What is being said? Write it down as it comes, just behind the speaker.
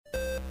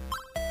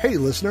Hey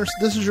listeners,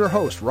 this is your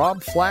host,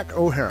 Rob Flack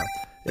O'Hara.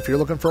 If you're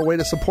looking for a way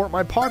to support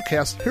my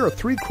podcast, here are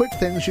 3 quick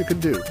things you can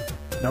do.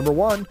 Number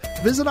 1,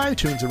 visit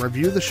iTunes and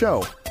review the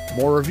show.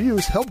 More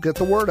reviews help get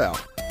the word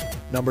out.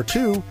 Number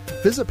 2,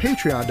 visit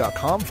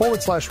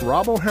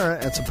patreon.com/Rob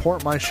O'Hara and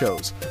support my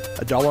shows.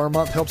 $1 a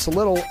month helps a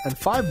little, and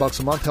 $5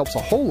 a month helps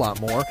a whole lot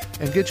more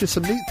and gets you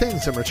some neat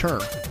things in return.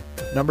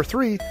 Number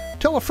 3,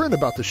 tell a friend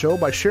about the show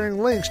by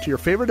sharing links to your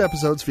favorite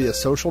episodes via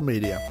social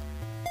media.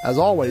 As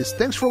always,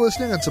 thanks for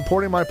listening and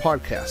supporting my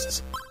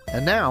podcasts.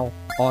 And now,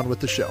 on with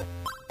the show.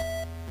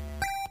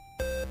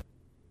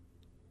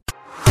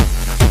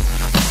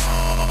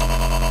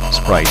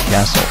 Sprite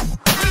Castle.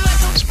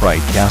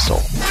 Sprite Castle.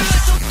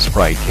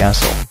 Sprite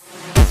Castle.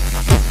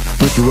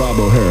 Mr. Rob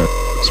O'Hara.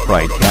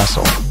 Sprite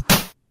Castle.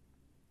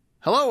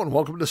 Hello and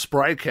welcome to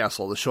Sprite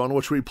Castle, the show in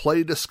which we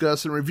play,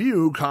 discuss, and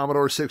review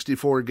Commodore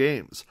 64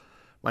 games.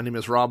 My name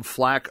is Rob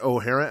Flack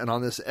O'Hara, and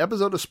on this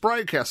episode of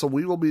Sprite Castle,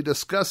 we will be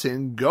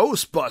discussing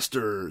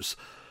Ghostbusters.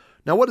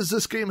 Now, what does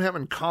this game have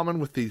in common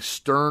with the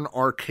Stern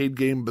arcade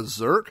game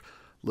Berserk?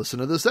 Listen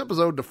to this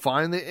episode to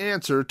find the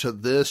answer to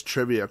this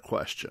trivia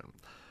question.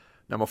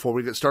 Now, before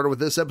we get started with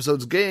this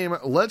episode's game,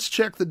 let's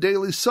check the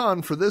Daily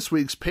Sun for this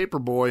week's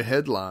Paperboy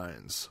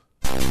headlines.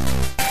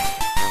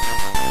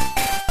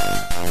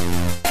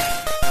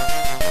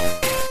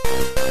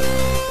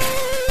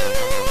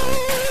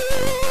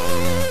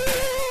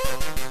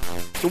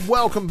 So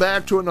welcome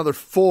back to another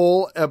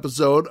full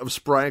episode of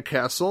Sprite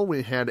Castle.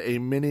 We had a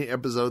mini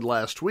episode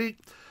last week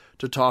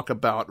to talk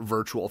about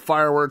virtual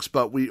fireworks,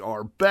 but we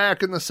are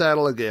back in the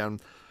saddle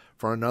again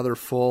for another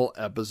full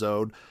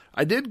episode.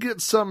 I did get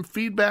some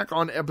feedback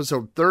on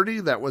episode 30.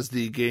 That was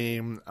the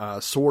game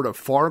Sword of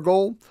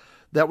Fargold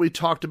that we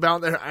talked about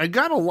there. I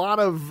got a lot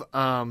of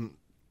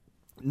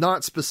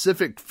not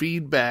specific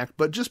feedback,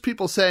 but just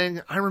people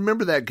saying, I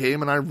remember that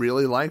game and I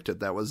really liked it.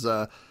 That was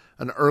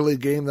an early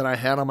game that I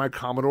had on my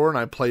Commodore, and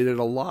I played it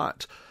a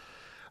lot.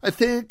 I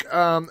think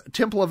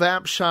Temple of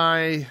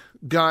Apshai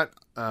got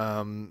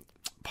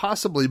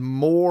possibly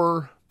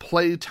more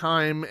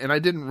playtime, and I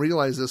didn't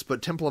realize this,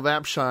 but Temple of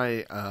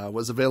Apshai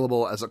was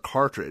available as a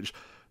cartridge.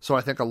 So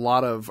I think a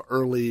lot of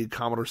early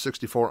Commodore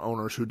 64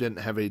 owners who didn't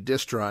have a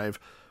disk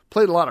drive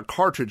played a lot of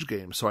cartridge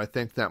games. So I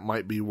think that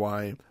might be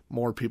why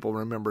more people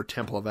remember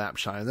Temple of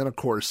Apshai. And then, of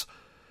course,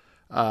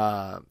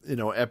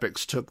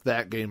 Epyx took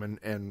that game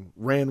and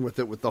ran with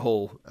it with the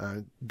whole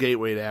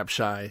Gateway to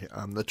Apshai,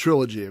 the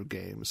trilogy of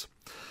games.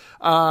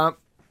 I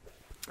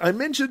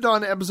mentioned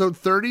on episode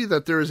 30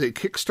 that there is a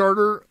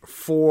Kickstarter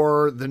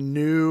for the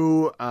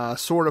new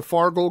Sword of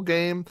Fargold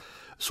game,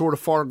 Sword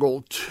of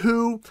Fargold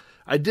 2.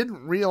 I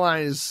didn't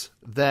realize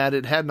that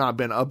it had not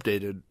been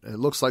updated. It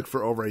looks like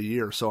for over a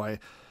year. So I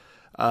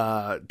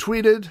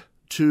tweeted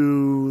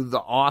to the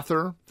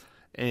author,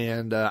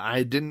 and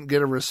I didn't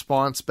get a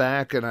response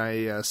back, and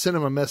I sent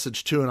him a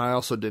message too, and I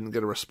also didn't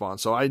get a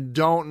response. So I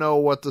don't know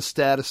what the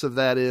status of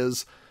that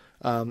is.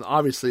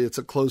 Obviously, it's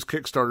a closed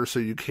Kickstarter, so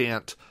you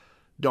can't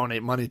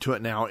donate money to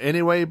it now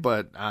anyway,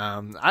 but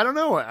I don't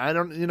know.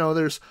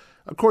 There's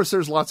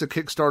lots of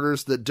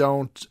Kickstarters that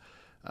don't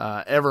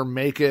ever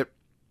make it.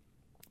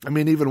 I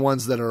mean, even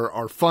ones that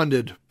are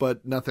funded,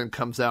 but nothing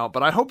comes out.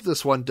 But I hope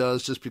this one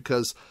does, just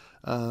because,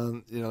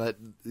 that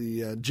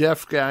the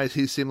Jeff guy,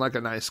 he seemed like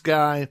a nice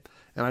guy.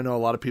 And I know a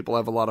lot of people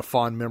have a lot of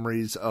fond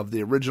memories of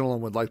the original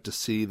and would like to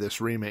see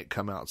this remake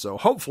come out. So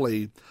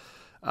hopefully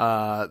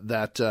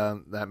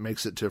that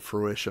makes it to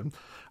fruition.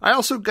 I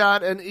also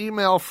got an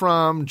email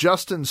from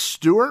Justin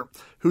Stewart,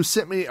 who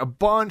sent me a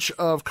bunch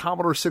of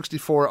Commodore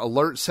 64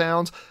 alert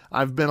sounds.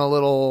 I've been a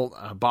little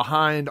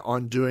behind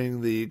on doing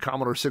the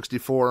Commodore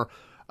 64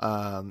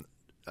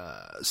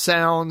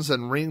 sounds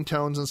and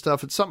ringtones and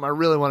stuff. It's something I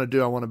really want to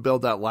do. I want to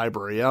build that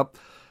library up.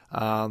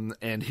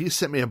 And he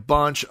sent me a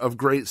bunch of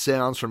great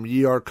sounds from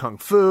Yi Ar Kung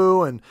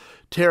Fu and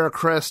Terra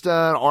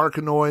Cresta,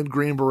 Arkanoid,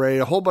 Green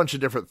Beret, a whole bunch of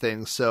different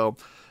things. So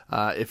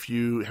if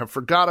you have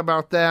forgot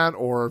about that,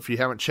 or if you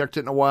haven't checked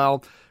it in a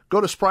while,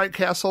 go to Sprite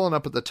Castle, and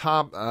up at the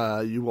top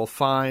you will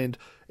find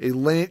a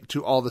link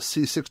to all the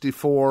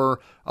C64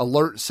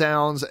 alert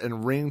sounds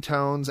and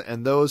ringtones,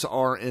 and those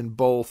are in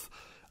both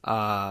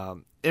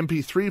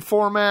MP3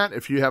 format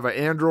if you have an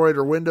Android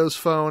or Windows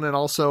phone, and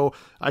also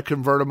I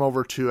convert them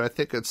over to, I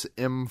think it's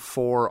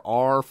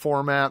M4R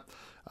format,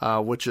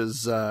 which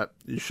is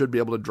you should be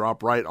able to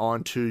drop right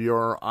onto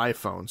your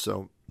iPhone.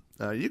 So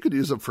you could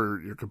use them for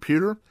your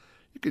computer.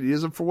 You could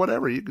use them for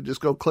whatever. You could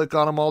just go click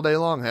on them all day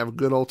long and have a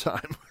good old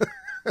time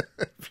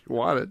if you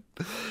wanted.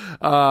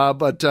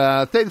 But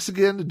thanks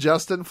again to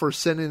Justin for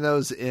sending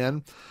those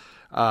in.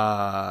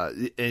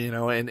 And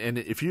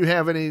if you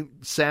have any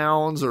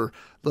sounds or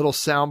little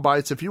sound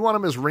bites, if you want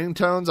them as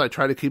ringtones, I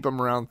try to keep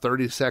them around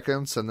 30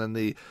 seconds, and then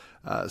the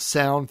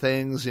sound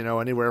things,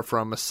 anywhere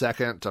from a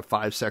second to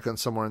 5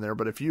 seconds, somewhere in there.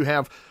 But if you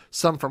have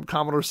some from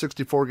Commodore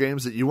 64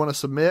 games that you want to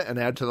submit and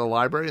add to the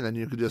library, then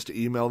you can just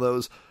email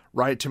those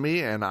right to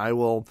me, and I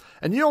will.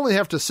 And you only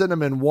have to send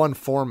them in one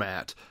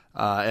format,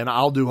 and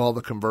I'll do all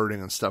the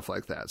converting and stuff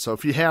like that. So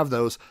if you have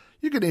those,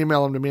 you can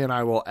email them to me, and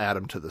I will add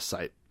them to the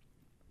site.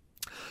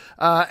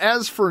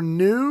 As for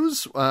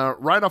news,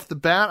 right off the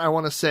bat, I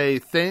want to say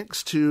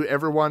thanks to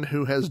everyone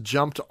who has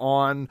jumped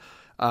on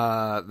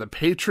the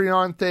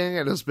Patreon thing.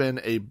 It has been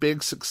a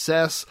big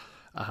success.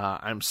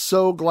 I'm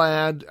so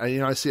glad.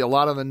 I see a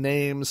lot of the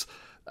names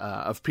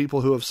of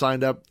people who have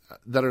signed up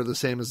that are the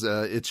same as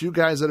it's you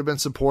guys that have been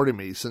supporting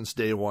me since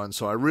day one.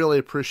 So I really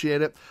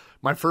appreciate it.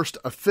 My first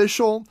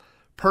official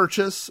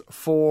purchase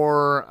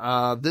for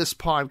this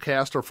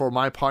podcast, or for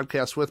my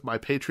podcast with my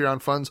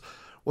Patreon funds,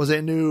 was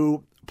a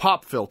new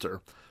pop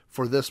filter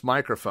for this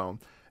microphone.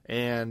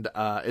 And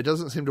it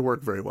doesn't seem to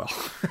work very well.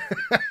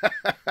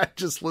 I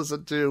just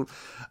listened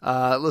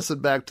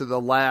back to the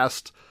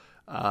last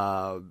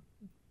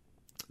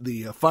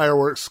the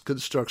fireworks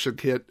construction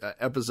kit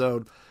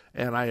episode,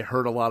 and I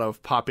heard a lot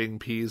of popping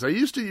peas. I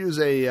used to use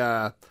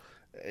a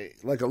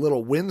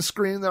little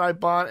windscreen that I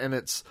bought, and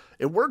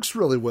it works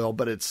really well,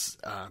 but it's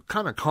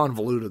kind of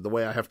convoluted the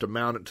way I have to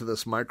mount it to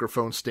this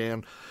microphone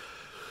stand.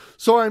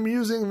 So I'm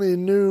using the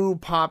new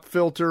pop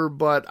filter,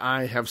 but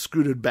I have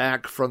scooted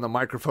back from the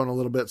microphone a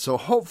little bit, so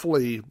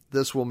hopefully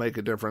this will make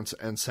a difference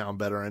and sound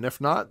better. And if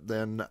not,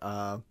 then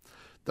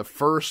the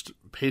first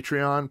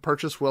Patreon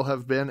purchase will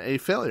have been a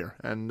failure,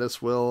 and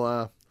this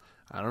will,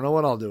 I don't know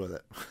what I'll do with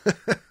it.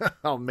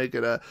 I'll make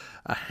it a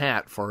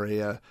hat for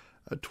a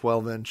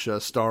 12-inch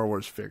Star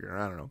Wars figure.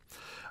 I don't know.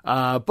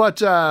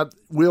 But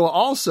we'll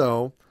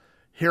also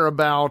hear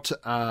about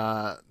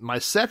my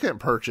second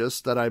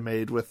purchase that I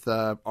made with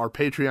our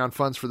Patreon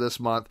funds for this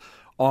month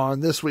on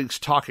this week's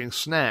Talking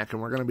Snack,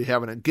 and we're going to be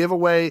having a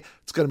giveaway.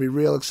 It's going to be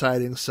real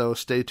exciting, so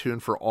stay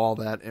tuned for all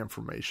that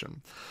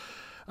information.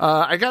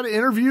 I got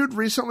interviewed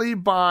recently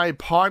by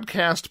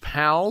Podcast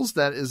Pals.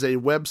 That is a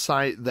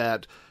website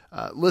that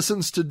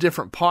listens to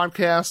different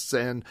podcasts,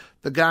 and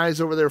the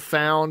guys over there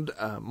found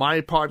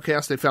my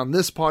podcast. They found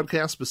this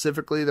podcast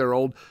specifically. They're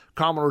old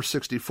Commodore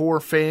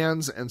 64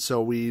 fans, and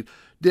so we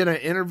did an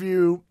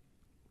interview.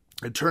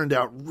 It turned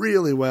out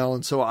really well,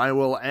 and so I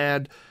will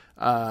add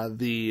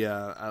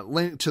the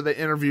link to the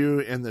interview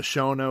in the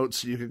show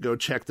notes. You can go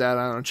check that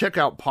out and check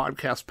out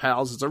Podcast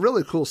Pals. It's a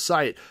really cool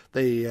site.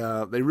 They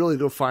really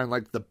go find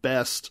like the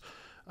best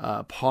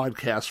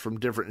podcasts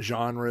from different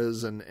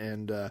genres, and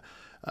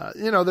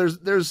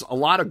there's a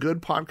lot of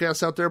good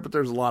podcasts out there, but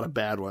there's a lot of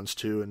bad ones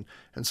too,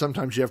 and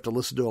sometimes you have to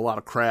listen to a lot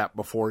of crap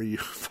before you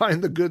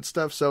find the good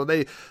stuff. So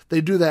they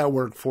do that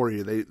work for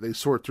you. They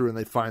sort through and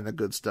they find the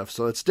good stuff.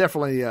 So it's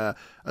definitely a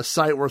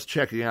site worth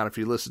checking out if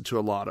you listen to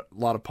a lot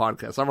of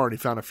podcasts. I've already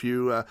found a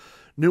few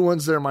new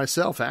ones there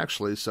myself,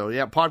 actually. So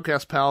yeah,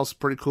 Podcast Pals,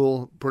 pretty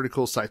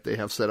cool site they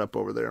have set up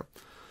over there.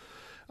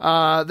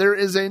 There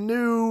is a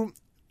new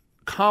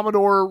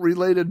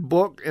Commodore-related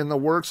book in the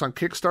works on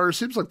Kickstarter.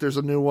 Seems like there's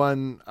a new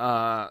one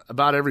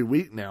about every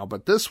week now,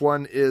 but this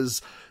one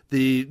is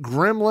the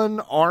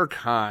Gremlin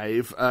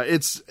Archive.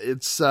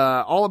 It's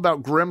all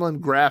about Gremlin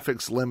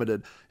Graphics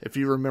Limited. If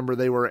you remember,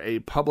 they were a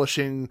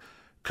publishing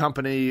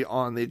company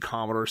on the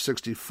Commodore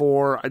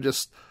 64. I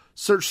just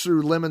searched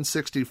through Lemon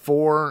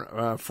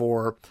 64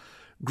 for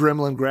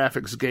Gremlin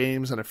Graphics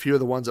games, and a few of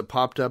the ones that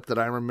popped up that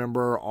I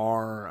remember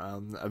are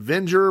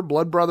Avenger,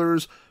 Blood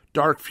Brothers,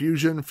 Dark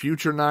Fusion,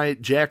 Future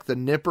Night, Jack the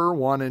Nipper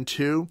 1 and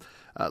 2,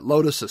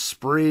 Lotus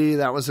Esprit,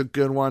 that was a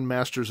good one,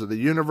 Masters of the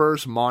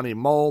Universe, Monty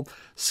Mole,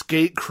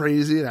 Skate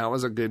Crazy, that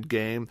was a good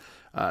game,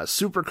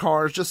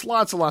 Supercars, just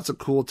lots and lots of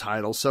cool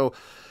titles. So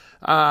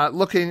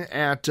looking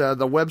at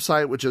the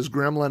website, which is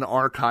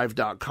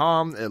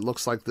gremlinarchive.com, it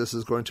looks like this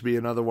is going to be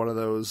another one of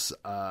those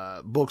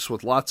books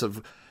with lots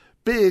of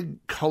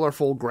big,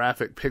 colorful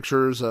graphic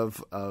pictures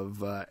of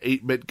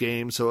 8-bit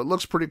games, so it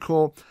looks pretty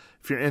cool.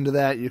 If you're into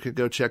that, you could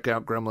go check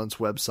out Gremlin's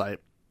website.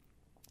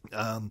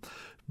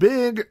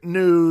 Big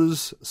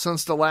news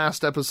since the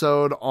last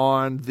episode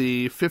on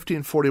the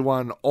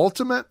 1541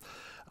 Ultimate.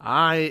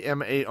 I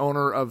am a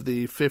owner of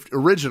the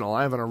original.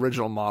 I have an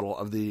original model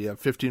of the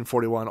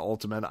 1541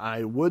 Ultimate.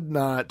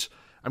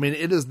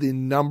 It is the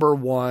number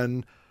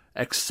one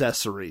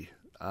accessory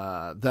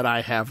that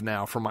I have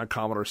now for my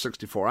Commodore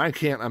 64. I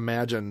can't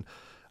imagine,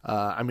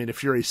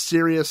 if you're a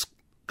serious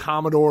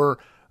Commodore,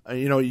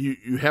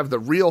 you have the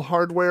real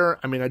hardware.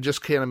 I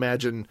just can't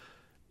imagine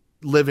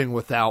living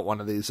without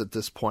one of these at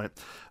this point.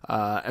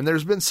 And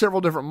there's been several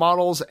different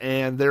models,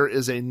 and there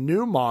is a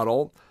new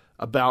model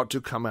about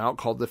to come out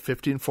called the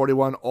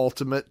 1541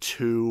 Ultimate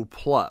 2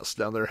 Plus.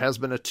 Now, there has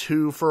been a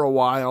 2 for a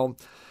while,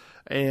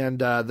 and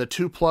the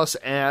 2 Plus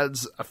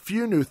adds a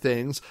few new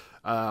things.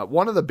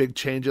 One of the big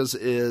changes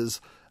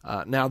is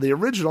now the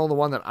original, the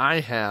one that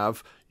I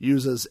have,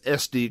 uses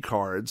SD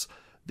cards.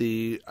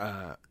 The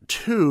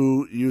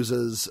 2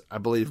 uses, I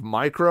believe,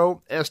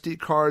 micro SD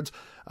cards,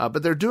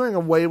 but they're doing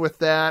away with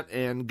that,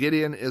 and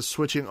Gideon is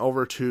switching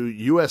over to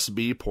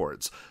USB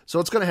ports.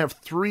 So it's going to have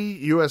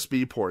 3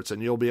 USB ports,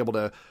 and you'll be able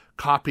to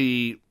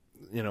copy,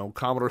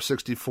 Commodore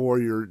 64,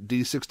 your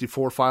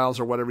D64 files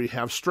or whatever you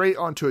have, straight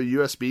onto a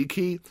USB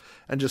key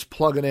and just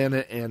plug it in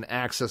and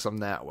access them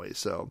that way.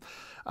 So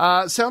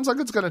sounds like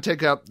it's going to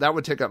take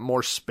up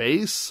more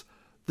space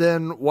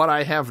than what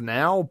I have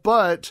now,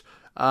 but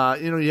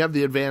you have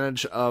the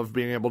advantage of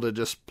being able to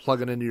just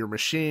plug it into your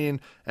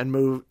machine and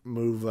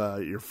move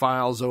your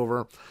files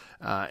over.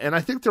 And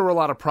I think there were a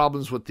lot of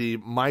problems with the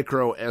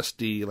micro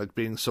SD, like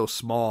being so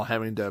small,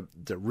 having to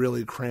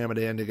really cram it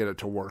in to get it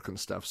to work and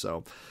stuff.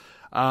 So,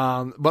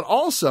 but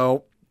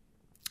also,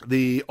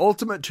 the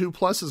Ultimate 2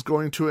 Plus is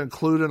going to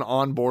include an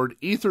onboard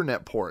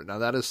Ethernet port. Now,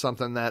 that is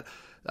something that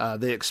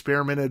they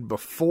experimented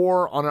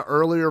before on an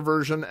earlier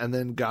version and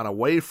then got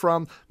away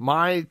from.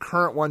 My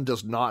current one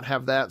does not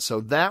have that, so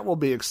that will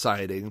be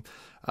exciting.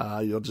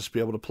 You'll just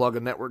be able to plug a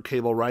network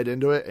cable right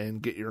into it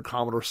and get your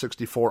Commodore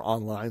 64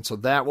 online, so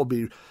that will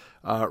be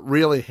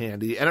really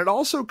handy. And it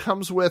also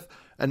comes with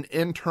an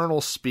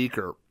internal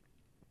speaker.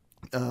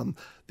 The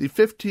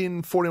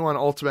 1541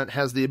 Ultimate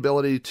has the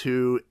ability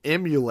to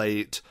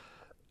emulate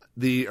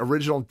the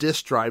original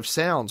disk drive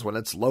sounds when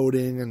it's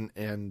loading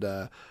and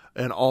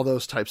all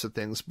those types of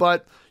things.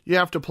 But you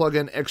have to plug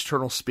in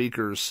external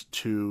speakers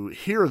to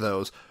hear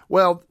those.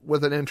 Well,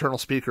 with an internal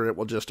speaker, it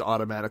will just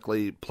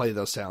automatically play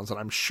those sounds. And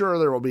I'm sure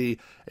there will be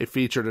a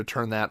feature to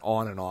turn that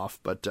on and off.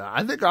 But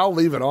I think I'll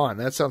leave it on.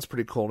 That sounds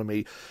pretty cool to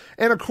me.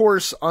 And of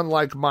course,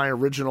 unlike my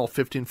original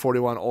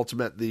 1541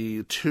 Ultimate,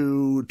 the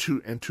 2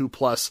 and 2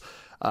 Plus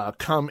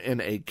come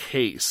in a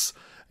case.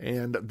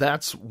 And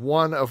that's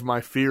one of my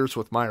fears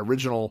with my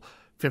original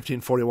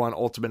 1541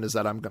 Ultimate, is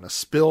that I'm going to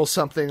spill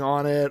something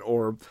on it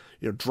or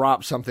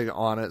drop something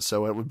on it.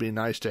 So it would be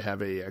nice to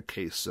have a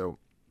case. So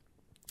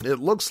it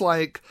looks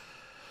like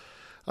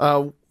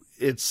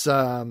it's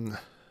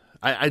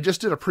I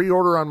just did a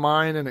pre-order on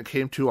mine and it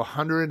came to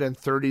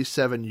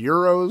 137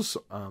 euros.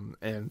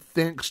 And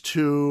thanks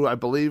to, I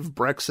believe,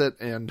 Brexit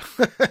and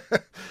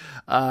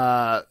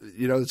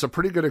it's a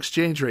pretty good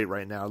exchange rate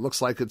right now. It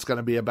looks like it's going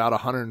to be about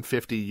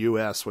 150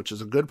 US, which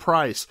is a good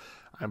price.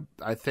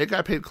 I think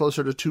I paid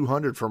closer to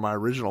 200 for my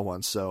original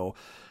one. So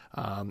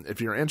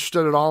if you're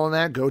interested at all in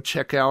that, go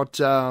check out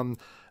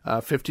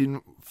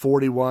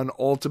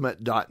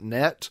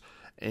 1541ultimate.net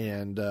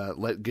and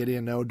let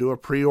Gideon know, do a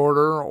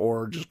pre-order,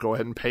 or just go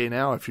ahead and pay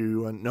now if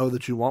you know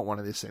that you want one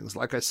of these things.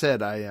 Like I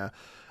said, I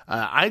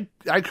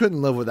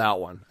couldn't live without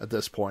one at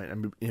this point.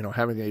 And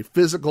having a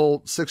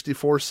physical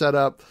 64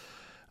 setup,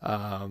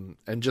 and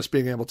just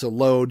being able to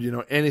load,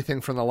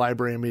 anything from the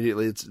library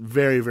immediately, it's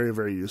very, very,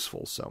 very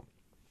useful. So,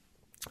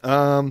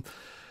 and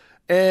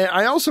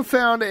I also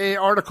found an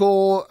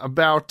article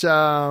about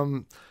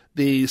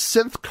the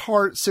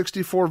SynthCart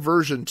 64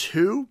 version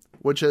 2,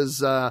 which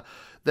is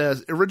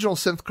the original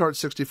SynthCart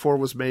 64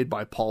 was made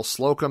by Paul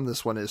Slocum.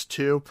 This one is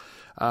 2.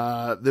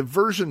 The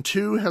version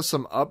 2 has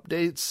some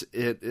updates.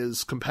 It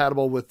is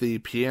compatible with the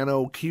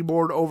piano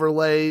keyboard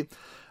overlay.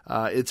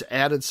 It's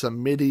added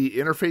some MIDI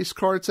interface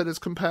cards that it's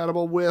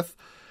compatible with.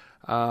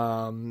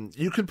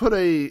 You could put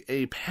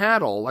a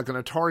paddle, like an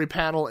Atari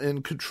paddle,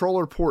 in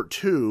controller port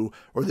 2,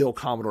 or the old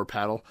Commodore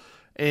paddle,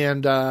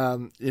 and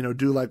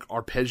do like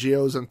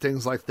arpeggios and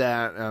things like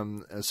that.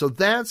 So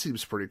that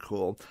seems pretty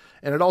cool.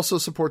 And it also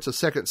supports a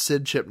second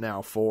SID chip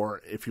now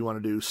for if you want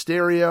to do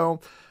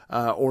stereo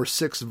or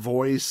 6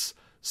 voice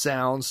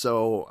sounds.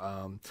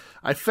 So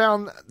I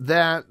found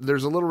that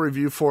there's a little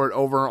review for it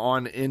over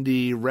on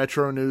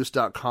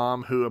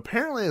indieretronews.com, who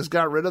apparently has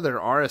got rid of their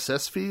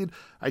RSS feed.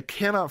 I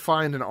cannot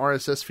find an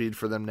RSS feed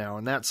for them now,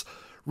 and that's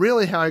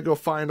really how I go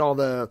find all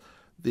the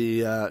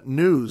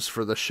news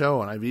for the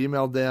show. And I've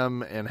emailed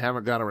them and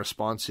haven't got a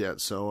response yet.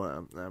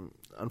 So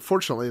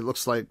unfortunately, it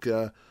looks like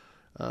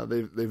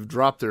they've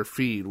dropped their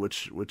feed,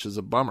 which is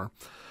a bummer.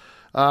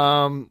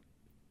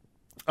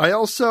 I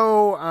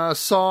also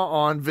saw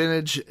on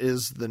Vintage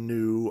is the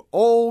New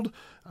Old,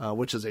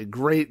 which is a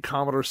great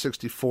Commodore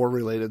 64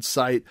 related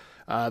site,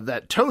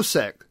 that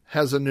TOSEC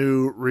has a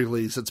new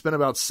release. It's been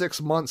about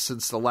 6 months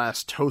since the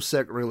last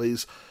TOSEC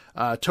release.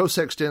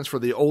 TOSEC stands for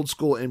the Old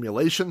School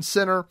Emulation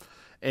Center,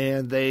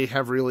 and they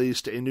have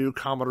released a new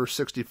Commodore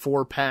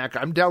 64 pack.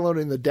 I'm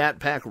downloading the DAT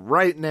pack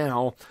right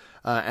now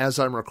as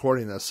I'm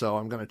recording this, so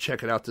I'm going to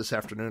check it out this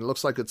afternoon. It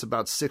looks like it's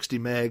about 60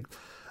 meg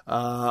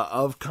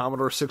of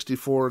Commodore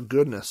 64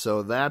 goodness,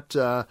 so that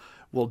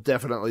will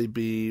definitely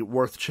be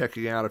worth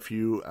checking out if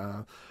you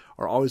are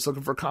always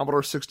looking for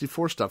Commodore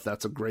 64 stuff.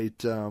 That's a great,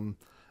 the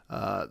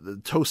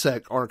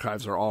TOSEC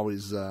archives are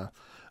always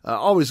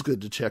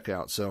good to check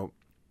out, so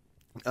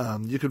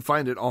you can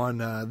find it on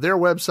their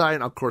website,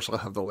 and of course I'll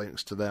have the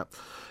links to that.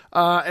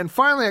 And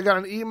finally, I got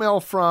an email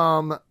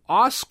from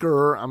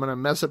Oscar. I'm going to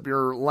mess up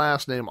your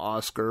last name,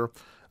 Oscar.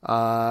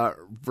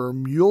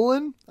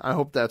 Vermeulen, I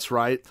hope that's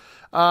right.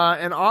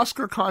 And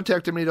Oscar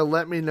contacted me to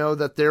let me know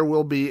that there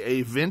will be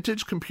a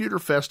vintage computer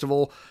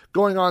festival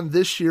going on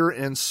this year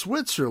in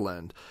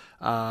Switzerland.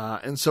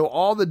 And so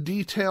all the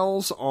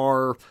details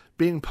are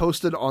being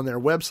posted on their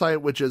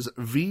website, which is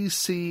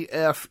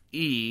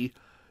vcfe.ch.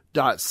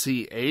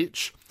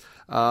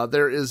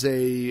 There is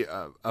a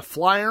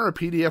flyer, a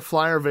PDF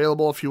flyer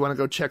available if you want to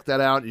go check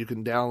that out. You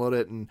can download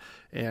it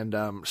and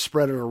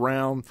spread it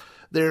around.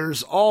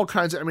 There's all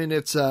kinds of,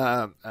 it's,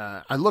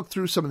 I looked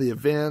through some of the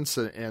events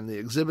and the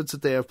exhibits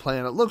that they have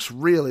planned. It looks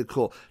really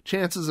cool.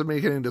 Chances of me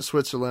getting to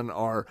Switzerland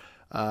are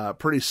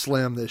pretty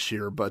slim this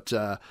year, but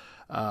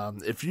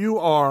If you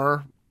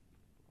are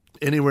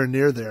anywhere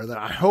near there, then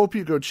I hope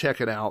you go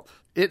check it out.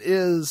 It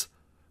is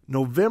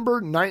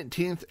November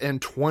 19th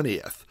and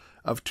 20th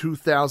of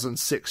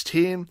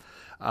 2016.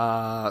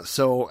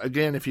 So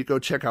again, if you go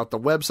check out the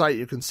website,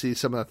 you can see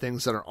some of the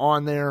things that are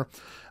on there.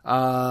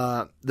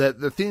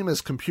 The theme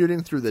is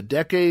computing through the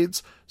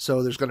decades.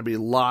 So there's going to be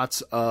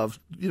lots of,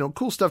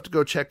 cool stuff to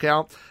go check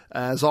out.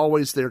 As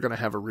always, they're going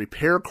to have a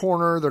repair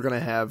corner. They're going to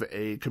have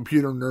a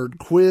computer nerd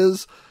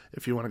quiz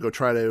if you want to go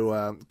try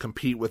to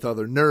compete with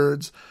other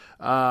nerds.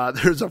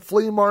 There's a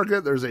flea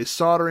market. There's a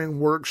soldering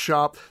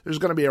workshop. There's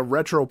going to be a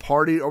retro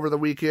party over the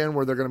weekend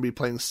where they're going to be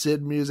playing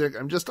Sid music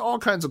and just all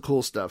kinds of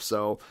cool stuff.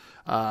 So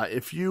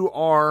if you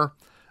are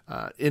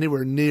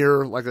anywhere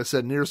near, like I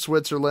said, near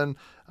Switzerland,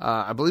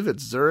 I believe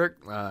it's Zurich.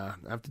 I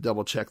have to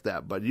double check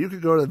that. But you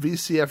could go to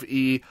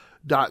vcfe.ch,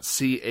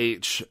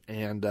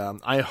 and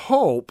I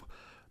hope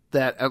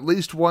that at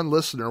least one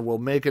listener will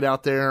make it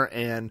out there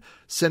and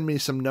send me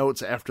some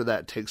notes after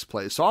that takes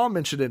place. So I'll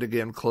mention it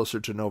again closer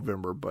to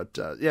November. But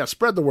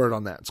spread the word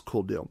on that. It's a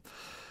cool deal.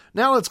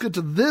 Now let's get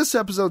to this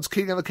episode's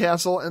King of the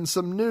Castle and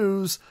some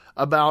news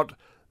about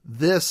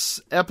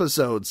this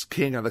episode's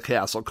King of the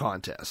Castle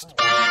contest.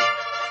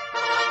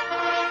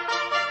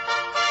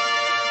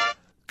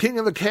 King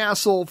of the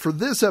Castle for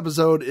this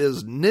episode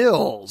is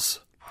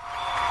Nils.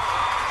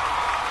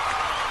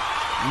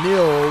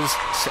 Nils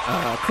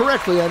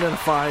correctly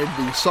identified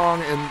the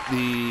song in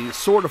the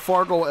Sword of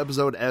Fargle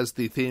episode as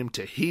the theme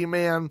to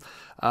He-Man.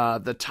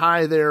 The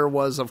tie there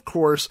was, of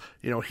course,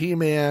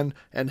 He-Man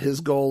and his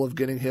goal of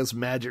getting his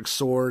magic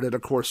sword, and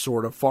of course,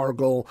 Sword of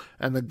Fargle,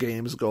 and the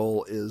game's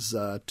goal is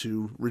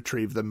to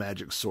retrieve the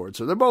magic sword.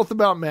 So they're both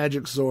about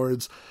magic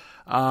swords.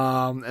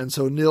 And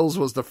so Nils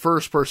was the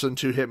first person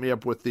to hit me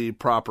up with the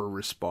proper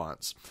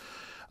response.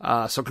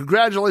 So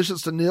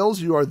congratulations to Nils.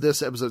 You are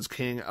this episode's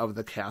King of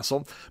the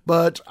Castle.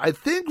 But I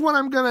think what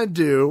I'm going to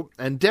do,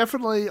 and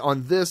definitely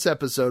on this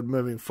episode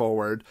moving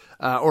forward,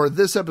 or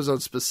this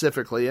episode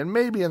specifically, and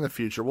maybe in the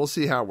future, we'll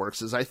see how it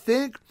works, is I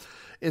think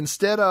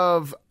instead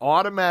of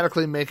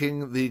automatically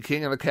making the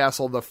King of the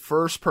Castle the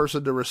first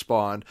person to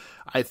respond,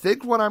 I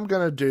think what I'm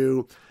going to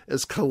do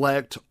is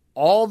collect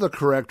all the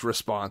correct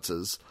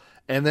responses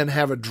and then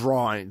have a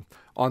drawing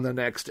on the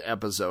next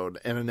episode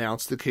and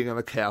announce the King of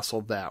the Castle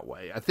that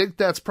way. I think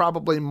that's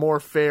probably more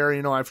fair.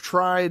 I've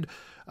tried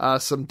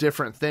some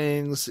different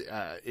things,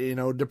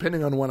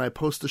 depending on when I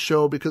post the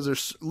show, because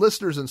there's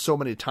listeners in so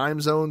many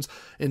time zones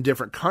in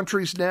different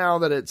countries now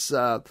that it's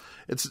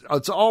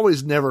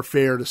always never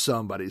fair to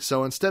somebody.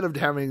 So instead of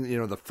having,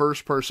 the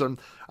first person,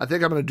 I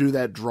think I'm going to do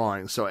that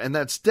drawing. And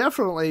that's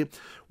definitely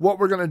what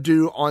we're going to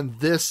do on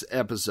this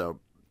episode.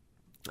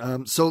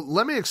 So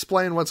let me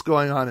explain what's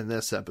going on in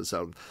this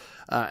episode.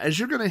 As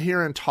you're going to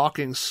hear in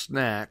Talking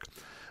Snack,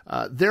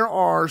 there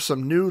are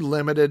some new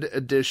limited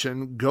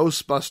edition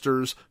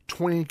Ghostbusters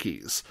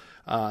Twinkies.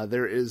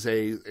 There is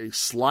a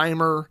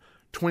Slimer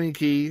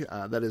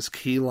Twinkie that is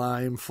key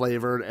lime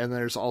flavored, and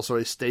there's also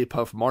a Stay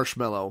Puft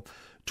Marshmallow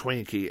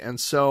Twinkie. And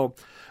so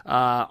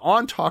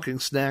on Talking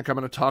Snack, I'm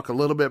going to talk a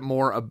little bit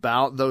more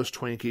about those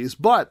Twinkies,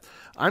 but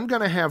I'm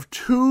going to have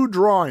two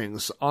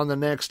drawings on the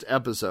next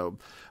episode.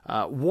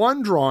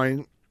 One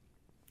drawing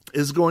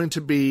is going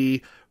to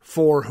be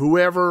for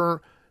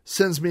whoever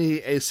sends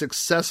me a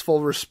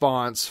successful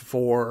response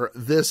for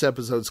this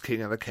episode's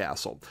King of the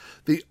Castle.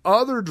 The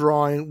other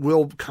drawing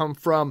will come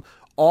from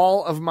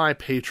all of my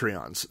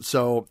Patreons.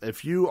 So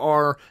if you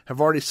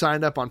have already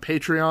signed up on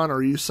Patreon,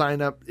 or you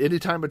sign up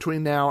anytime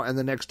between now and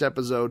the next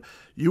episode,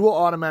 you will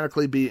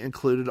automatically be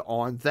included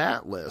on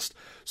that list.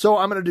 So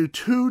I'm going to do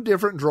two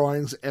different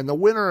drawings, and the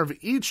winner of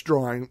each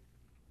drawing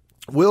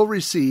will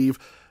receive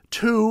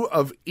two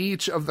of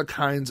each of the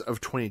kinds of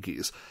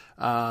Twinkies.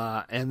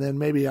 And then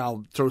maybe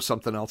I'll throw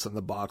something else in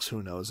the box.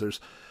 Who knows?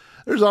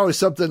 There's always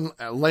something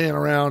laying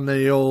around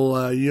the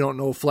old, You Don't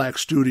Know Flack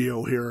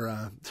studio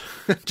here,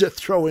 to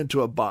throw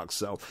into a box.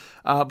 So,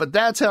 but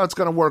that's how it's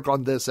going to work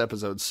on this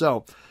episode.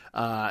 So,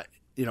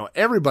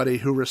 everybody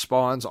who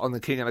responds on the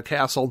King of the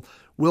Castle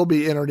will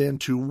be entered in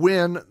to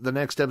win the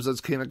next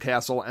episode's King of the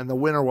Castle. And the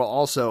winner will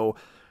also,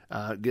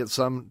 get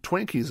some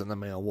Twinkies in the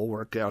mail. We'll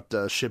work out,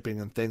 shipping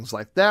and things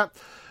like that.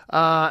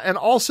 And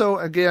also,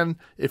 again,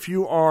 if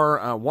you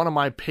are one of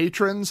my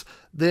patrons,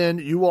 then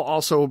you will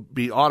also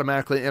be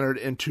automatically entered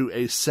into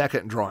a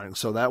second drawing.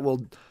 So that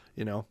will,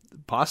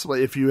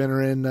 possibly if you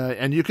enter in,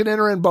 and you can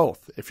enter in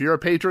both. If you're a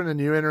patron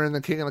and you enter in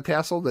the King of the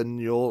Castle, then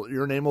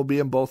your name will be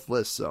in both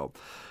lists. So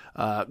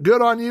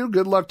good on you.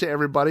 Good luck to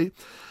everybody.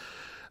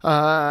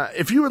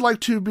 If you would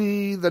like to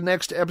be the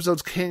next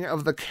episode's King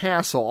of the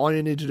Castle, all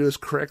you need to do is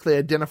correctly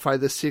identify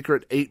the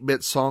secret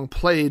 8-bit song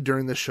played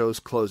during the show's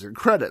closing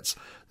credits.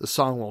 The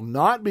song will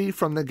not be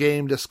from the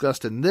game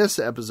discussed in this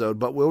episode,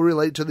 but will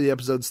relate to the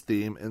episode's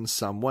theme in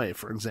some way.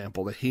 For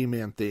example, the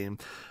He-Man theme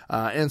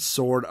and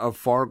Sword of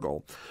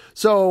Fargle.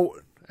 So,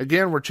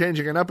 again, we're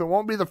changing it up. It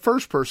won't be the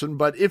first person,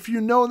 but if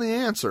you know the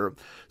answer,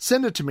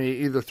 send it to me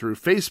either through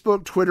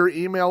Facebook, Twitter,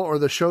 email, or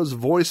the show's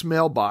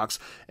voicemail box,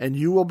 and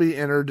you will be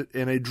entered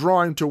in a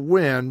drawing to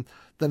win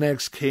the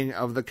next king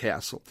of the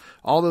castle.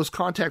 All those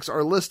contacts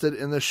are listed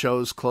in the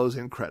show's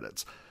closing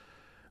credits.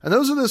 And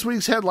those are this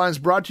week's headlines,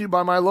 brought to you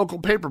by my local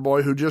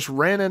paperboy who just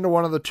ran into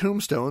one of the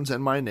tombstones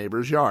in my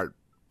neighbor's yard.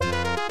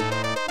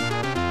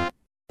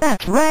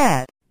 That's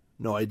rad.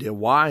 No idea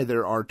why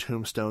there are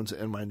tombstones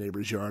in my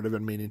neighbor's yard. I've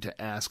been meaning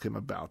to ask him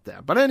about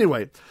that. But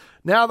anyway,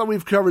 now that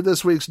we've covered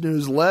this week's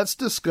news, let's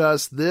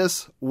discuss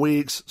this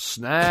week's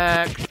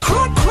snack.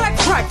 Crack, crack,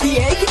 crack the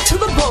egg into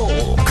the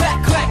bowl.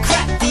 Crack, crack,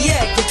 crack the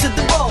egg into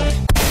the bowl.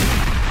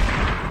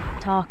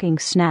 Talking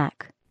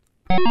snack.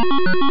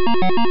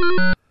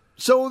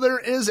 So there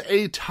is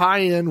a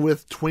tie-in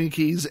with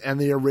Twinkies and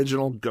the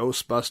original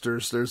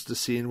Ghostbusters. There's the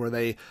scene where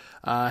they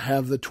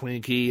have the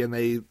Twinkie and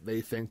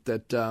they think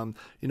that,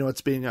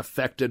 it's being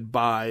affected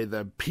by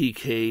the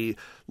PK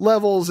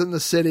levels in the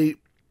city.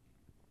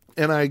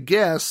 And I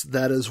guess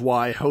that is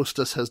why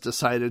Hostess has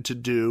decided to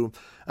do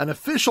an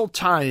official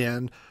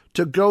tie-in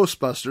to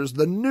Ghostbusters,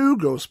 the new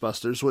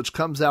Ghostbusters, which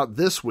comes out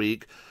this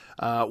week,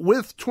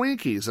 with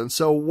Twinkies. And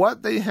so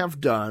what they have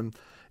done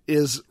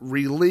is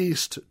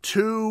released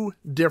 2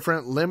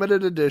 different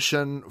limited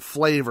edition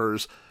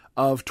flavors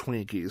of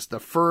Twinkies. The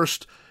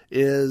first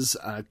is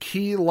a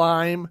key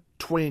lime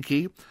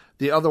Twinkie.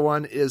 The other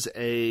one is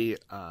a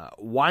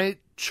white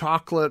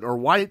chocolate or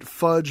white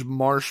fudge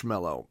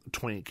marshmallow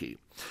Twinkie.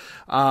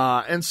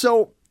 And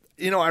so,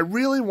 I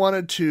really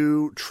wanted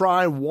to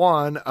try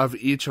one of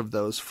each of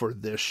those for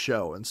this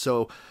show. And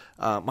so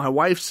my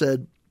wife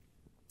said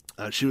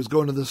she was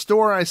going to the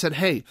store. I said,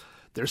 hey,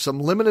 there's some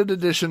limited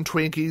edition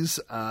Twinkies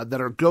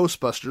that are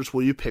Ghostbusters.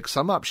 Will you pick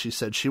some up? She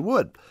said she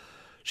would.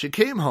 She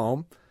came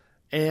home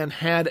and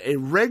had a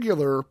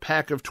regular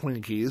pack of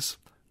Twinkies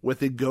with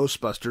the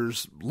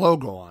Ghostbusters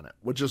logo on it,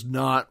 which is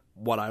not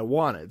what I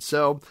wanted.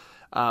 So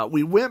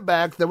we went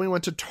back, then we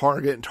went to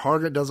Target, and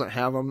Target doesn't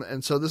have them.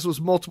 And so this was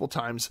multiple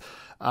times.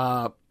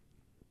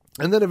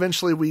 And then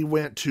eventually we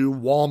went to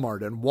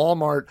Walmart. And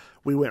Walmart,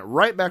 we went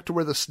right back to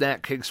where the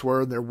snack cakes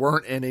were, and there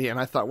weren't any. And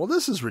I thought, well,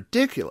 this is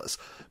ridiculous.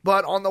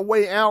 But on the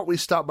way out, we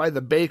stopped by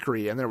the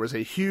bakery, and there was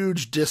a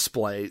huge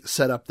display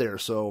set up there.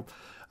 So,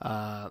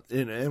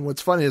 and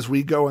what's funny is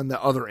we go in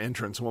the other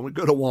entrance. When we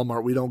go to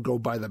Walmart, we don't go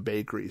by the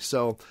bakery.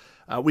 So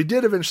we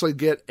did eventually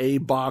get a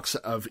box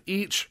of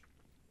each.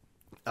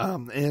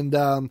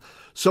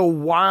 So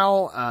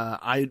while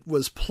I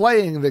was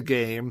playing the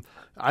game,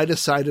 I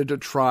decided to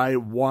try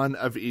one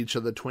of each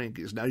of the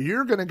Twinkies. Now,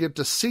 you're going to get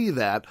to see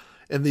that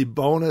in the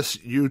bonus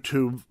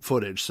YouTube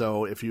footage.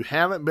 So if you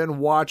haven't been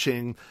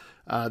watching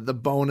the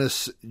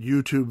bonus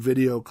YouTube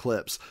video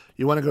clips,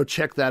 you want to go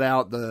check that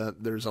out.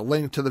 There's a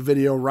link to the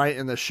video right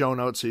in the show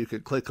notes, so you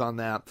could click on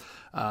that.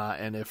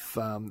 And if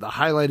the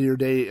highlight of your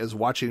day is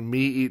watching me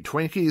eat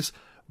Twinkies,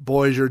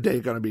 boy, is your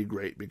day going to be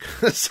great,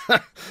 because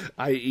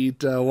I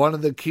eat one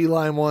of the key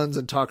lime ones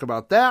and talk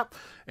about that,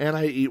 and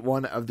I eat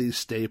one of the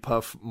Stay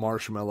Puft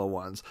marshmallow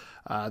ones.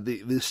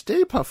 The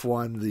Stay Puft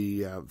one,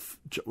 the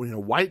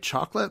white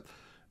chocolate,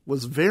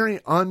 was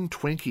very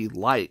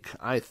un-Twinkie-like,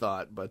 I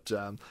thought. But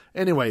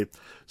anyway,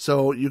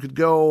 so you could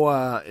go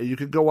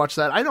watch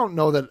that. I don't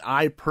know that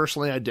I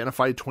personally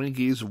identify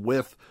Twinkies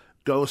with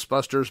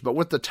Ghostbusters, but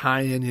with the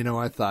tie-in,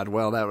 I thought,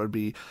 well, that would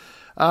be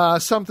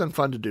something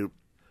fun to do.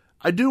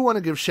 I do want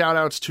to give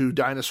shout-outs to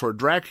Dinosaur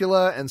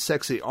Dracula and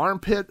Sexy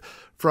Armpit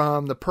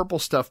from the Purple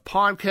Stuff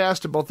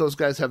podcast, and both those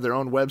guys have their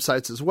own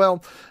websites as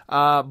well.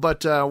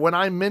 But when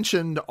I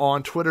mentioned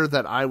on Twitter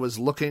that I was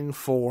looking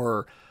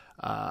for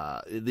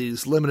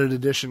these limited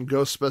edition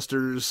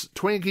Ghostbusters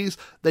Twinkies,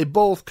 they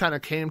both kind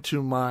of came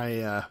to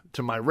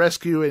my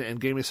rescue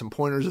and gave me some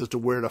pointers as to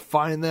where to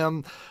find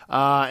them.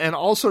 And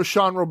also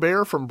Sean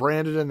Robert from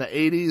Branded in the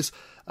 80s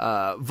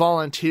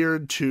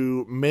volunteered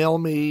to mail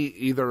me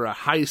either a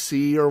High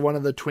C or one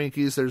of the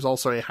Twinkies. There's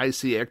also a High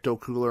C Ecto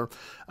Cooler.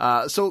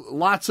 So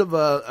lots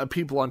of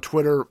people on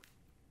Twitter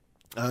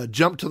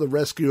jumped to the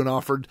rescue and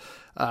offered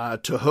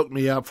to hook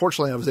me up.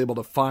 Fortunately, I was able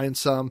to find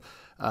some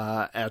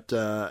at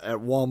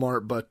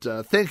Walmart.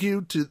 But thank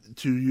you to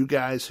you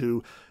guys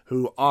who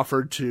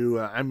offered to.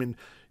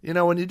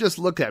 When you just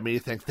look at me, you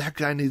think that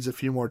guy needs a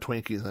few more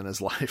Twinkies in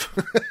his life.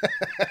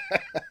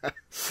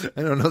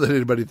 I don't know that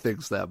anybody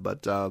thinks that,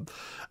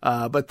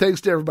 but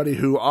thanks to everybody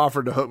who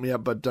offered to hook me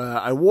up. But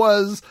I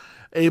was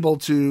able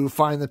to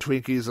find the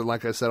Twinkies, and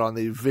like I said on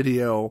the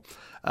video,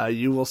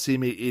 you will see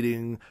me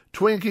eating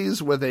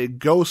Twinkies with a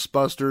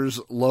Ghostbusters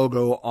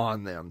logo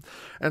on them.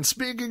 And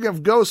speaking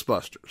of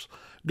Ghostbusters,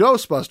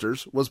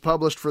 Ghostbusters was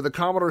published for the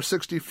Commodore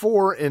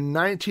 64 in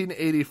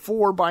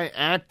 1984 by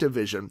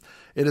Activision.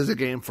 It is a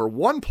game for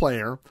one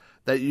player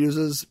that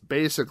uses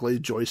basically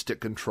joystick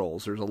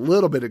controls. There's a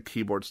little bit of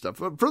keyboard stuff,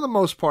 but for the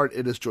most part,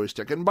 it is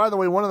joystick. And by the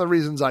way, one of the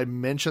reasons I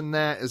mention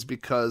that is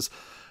because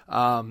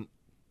I'm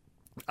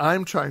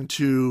trying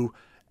to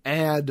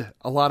add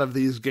a lot of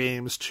these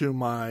games to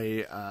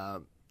my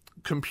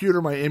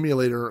computer, my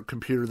emulator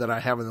computer that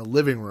I have in the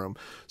living room.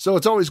 So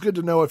it's always good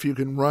to know if you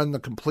can run the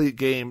complete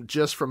game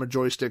just from a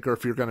joystick, or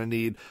if you're going to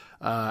need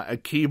a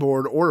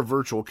keyboard or a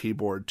virtual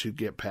keyboard to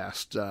get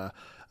past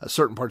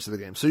certain parts of the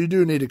game. So you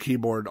do need a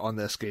keyboard on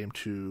this game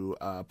to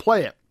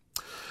play it.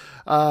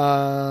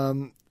 As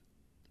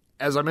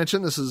I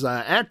mentioned, this is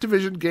an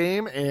Activision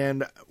game,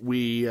 and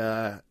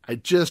I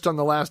just on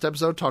the last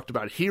episode talked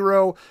about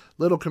Hero,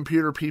 Little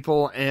Computer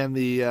People, and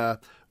the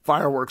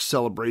Fireworks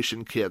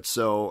Celebration Kit.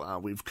 So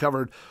we've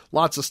covered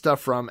lots of stuff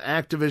from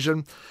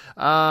Activision.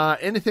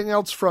 Anything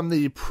else from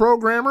the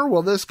programmer?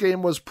 Well, this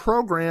game was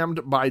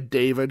programmed by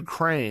David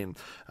Crane.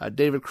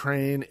 David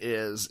Crane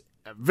is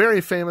a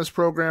very famous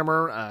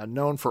programmer,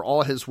 known for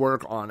all his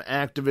work on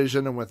Activision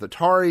and with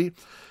Atari.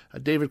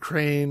 David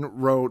Crane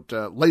wrote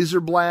Laser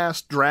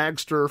Blast,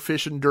 Dragster,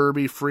 Fishin'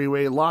 Derby,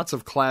 Freeway, lots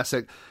of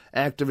classic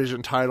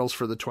Activision titles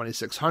for the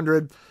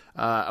 2600.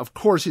 Of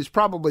course, he's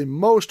probably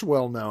most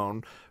well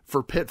known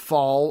for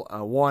Pitfall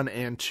 1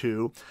 and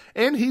 2,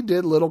 and he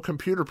did Little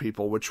Computer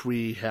People, which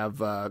we have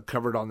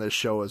covered on this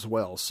show as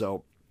well.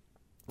 So,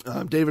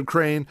 David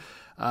Crane,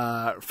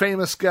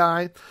 famous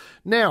guy.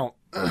 Now,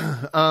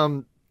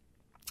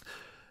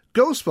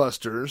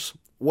 Ghostbusters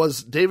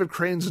was David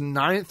Crane's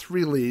 9th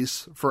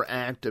release for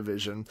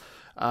Activision.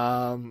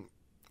 And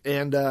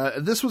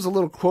this was a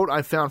little quote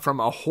I found from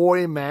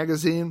Ahoy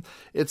magazine.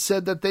 It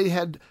said that they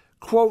had,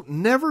 quote,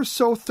 never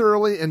so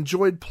thoroughly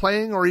enjoyed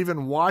playing or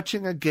even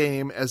watching a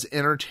game as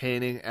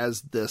entertaining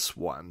as this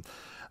one.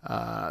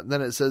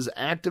 Then it says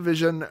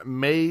Activision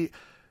may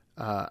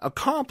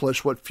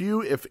accomplish what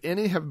few, if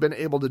any, have been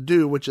able to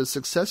do, which is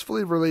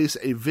successfully release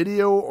a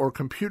video or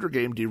computer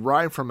game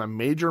derived from a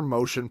major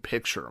motion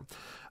picture.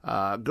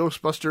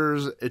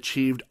 Ghostbusters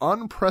achieved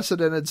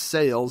unprecedented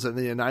sales in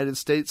the United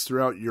States,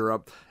 throughout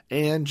Europe,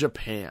 and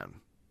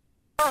Japan.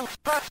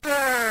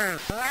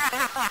 Ghostbusters!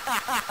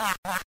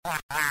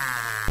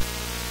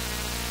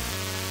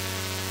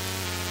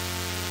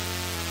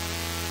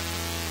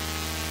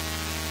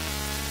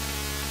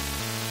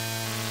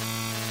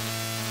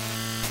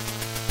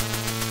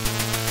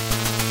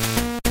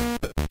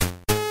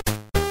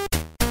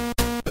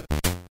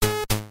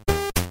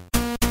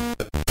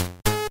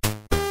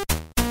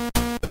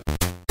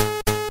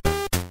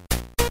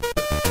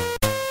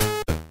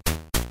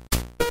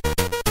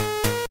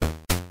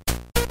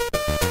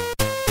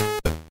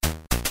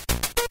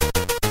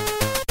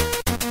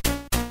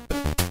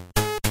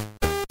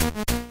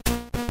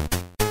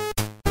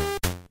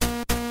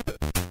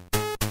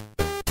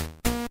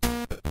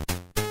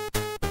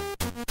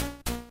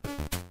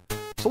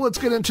 So let's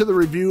get into the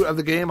review of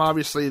the game.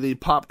 Obviously, the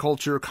pop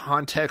culture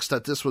context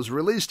that this was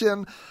released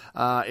in.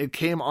 It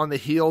came on the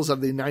heels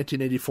of the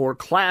 1984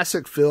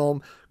 classic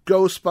film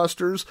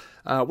Ghostbusters.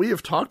 We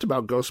have talked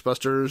about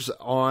Ghostbusters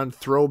on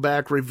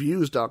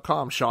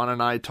throwbackreviews.com. Sean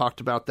and I talked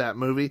about that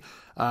movie.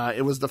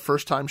 It was the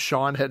first time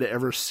Sean had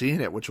ever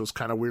seen it, which was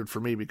kind of weird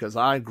for me because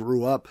I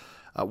grew up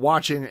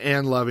watching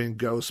and loving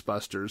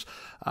Ghostbusters.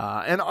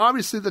 And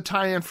obviously the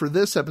tie-in for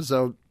this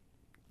episode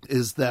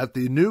is that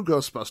the new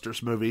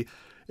Ghostbusters movie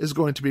is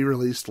going to be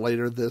released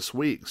later this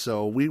week.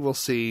 So we will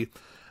see.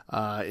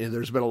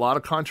 There's been a lot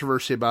of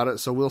controversy about it,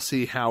 so we'll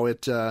see how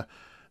it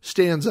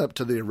stands up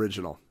to the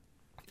original.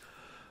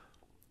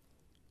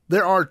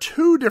 There are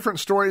two different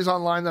stories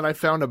online that I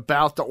found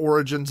about the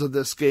origins of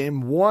this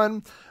game.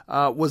 One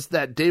was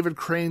that David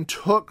Crane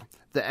took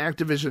the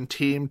Activision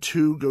team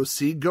to go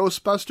see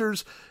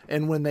Ghostbusters,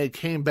 and when they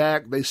came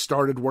back, they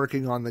started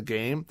working on the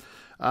game.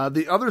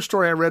 The other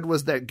story I read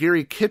was that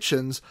Gary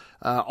Kitchens,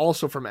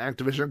 also from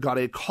Activision, got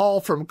a call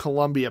from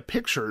Columbia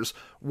Pictures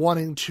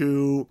wanting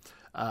to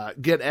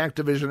get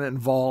Activision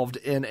involved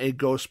in a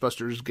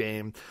Ghostbusters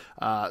game.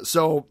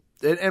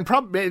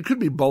 Probably it could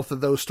be both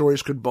of those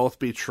stories, could both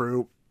be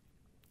true.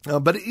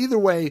 But either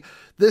way,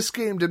 this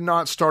game did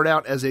not start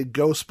out as a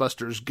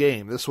Ghostbusters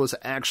game. This was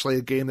actually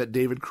a game that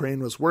David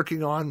Crane was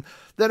working on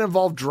that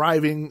involved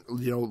driving,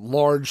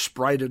 large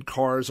sprited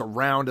cars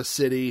around a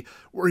city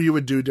where you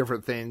would do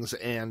different things.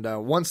 And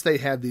once they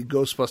had the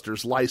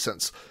Ghostbusters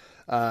license,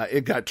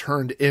 it got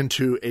turned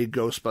into a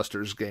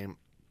Ghostbusters game.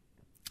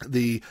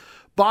 The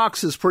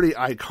box is pretty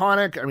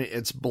iconic. I mean,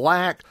 it's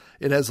black.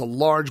 It has a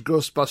large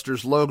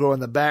Ghostbusters logo in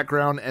the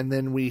background. And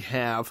then we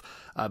have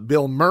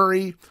Bill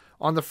Murray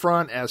on the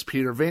front as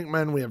Peter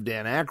Venkman. We have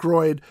Dan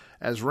Aykroyd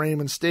as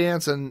Raymond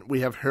Stantz, and we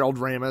have Harold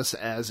Ramis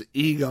as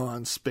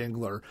Egon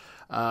Spengler.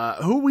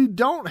 Who we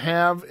don't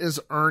have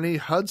is Ernie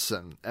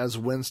Hudson as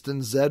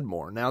Winston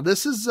Zeddemore. Now,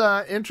 this is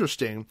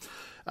interesting.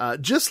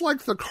 Just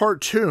like the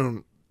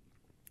cartoon,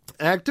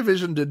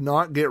 Activision did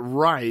not get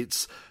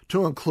rights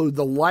to include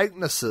the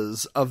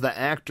likenesses of the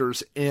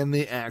actors in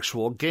the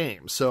actual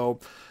game. So,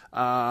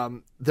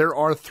 there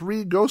are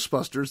 3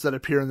 Ghostbusters that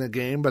appear in the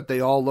game, but they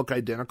all look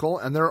identical,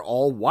 and they're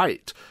all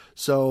white.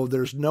 So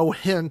there's no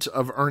hint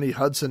of Ernie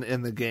Hudson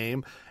in the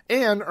game,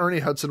 and Ernie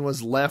Hudson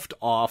was left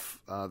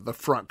off the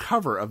front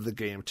cover of the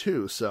game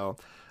too. So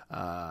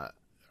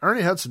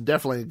Ernie Hudson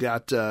definitely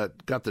got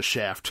the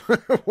shaft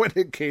when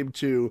it came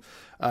to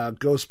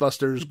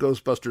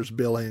Ghostbusters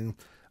billing,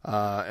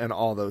 and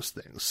all those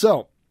things.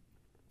 So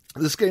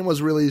this game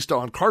was released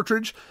on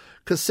cartridge,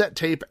 cassette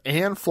tape,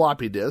 and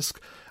floppy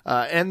disk.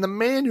 And the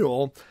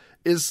manual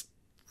is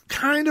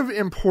kind of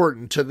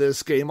important to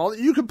this game.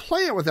 You can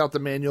play it without the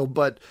manual,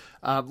 but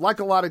like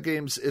a lot of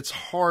games, it's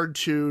hard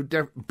to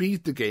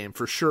beat the game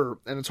for sure,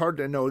 and it's hard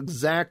to know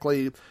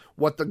exactly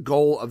what the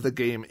goal of the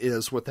game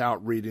is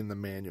without reading the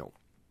manual.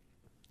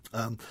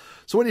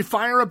 So when you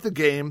fire up the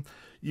game,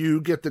 you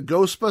get the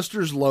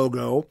Ghostbusters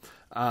logo.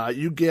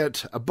 You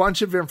get a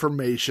bunch of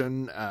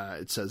information.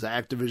 It says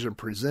Activision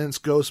presents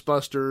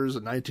Ghostbusters, a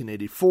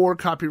 1984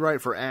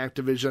 copyright for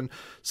Activision. It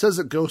says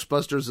that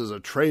Ghostbusters is a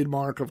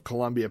trademark of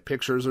Columbia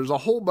Pictures. There's a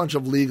whole bunch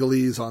of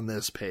legalese on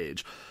this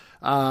page.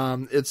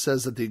 It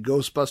says that the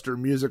Ghostbuster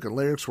music and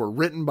lyrics were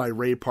written by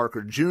Ray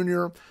Parker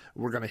Jr.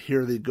 We're going to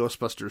hear the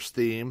Ghostbusters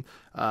theme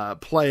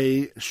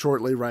play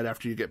shortly right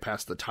after you get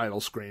past the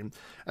title screen.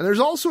 And there's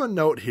also a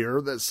note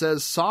here that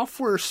says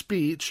Software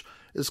Speech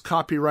is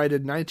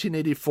copyrighted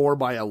 1984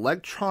 by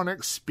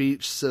Electronic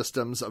Speech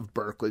Systems of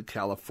Berkeley,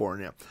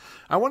 California.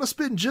 I want to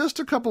spend just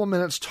a couple of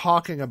minutes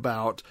talking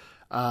about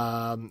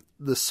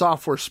the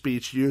software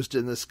speech used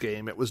in this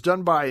game. It was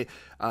done by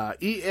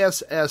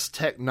ESS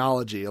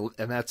Technology, and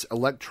that's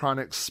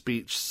Electronic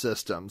Speech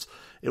Systems.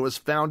 It was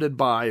founded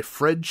by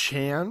Fred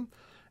Chan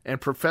and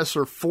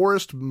Professor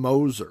Forrest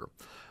Moser.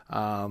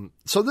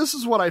 So this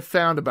is what I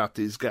found about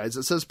these guys.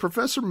 It says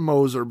Professor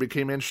Moser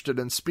became interested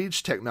in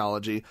speech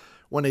technology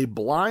when a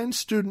blind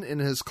student in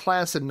his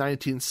class in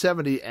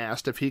 1970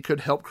 asked if he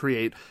could help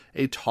create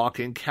a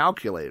talking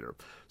calculator.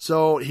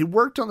 So he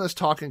worked on this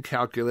talking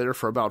calculator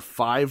for about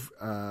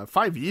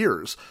five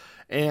years,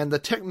 and the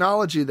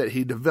technology that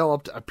he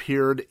developed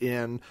appeared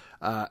in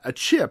a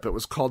chip. It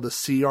was called the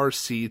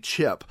CRC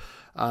chip.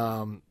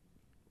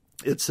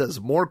 It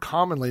says more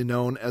commonly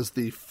known as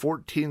the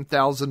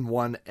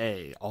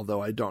 14001A,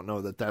 although I don't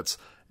know that that's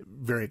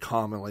very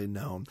commonly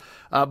known.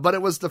 But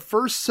it was the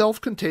first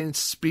self-contained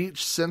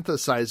speech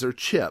synthesizer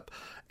chip,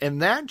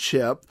 and that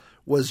chip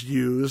was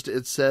used,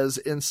 it says,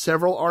 in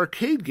several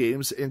arcade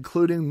games,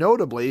 including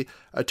notably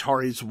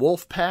Atari's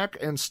Wolfpack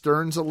and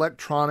Stern's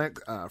Electronic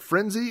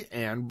Frenzy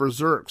and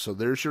Berserk. So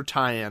there's your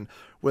tie-in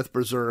with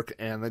Berserk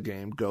and the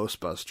game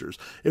Ghostbusters.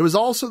 It was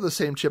also the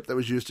same chip that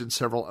was used in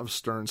several of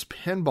Stern's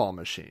pinball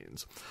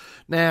machines.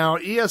 Now,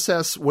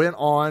 ESS went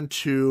on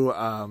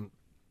to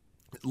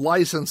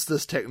license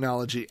this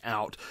technology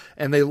out,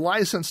 and they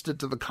licensed it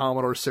to the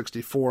Commodore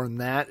 64, and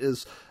that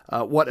is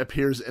what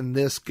appears in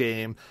this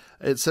game.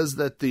 It says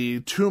that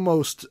the two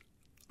most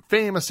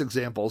famous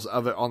examples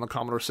of it on the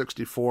Commodore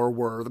 64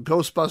 were the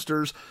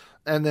Ghostbusters,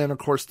 and then, of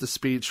course, the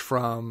speech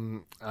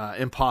from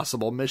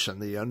Impossible Mission,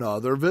 the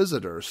another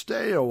visitor,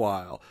 stay a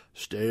while,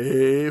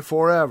 stay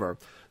forever.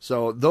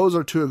 So those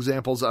are two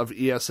examples of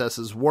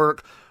ESS's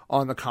work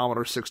on the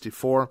Commodore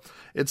 64.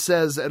 It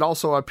says it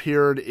also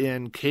appeared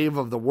in Cave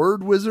of the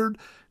Word Wizard,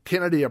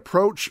 Kennedy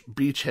Approach,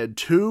 Beachhead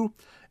 2,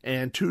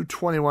 and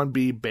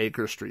 221B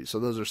Baker Street. So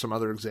those are some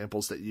other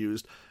examples that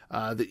used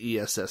the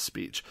ESS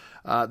speech.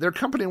 Their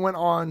company went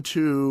on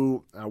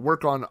to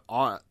work on,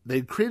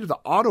 they created the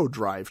Auto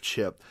Drive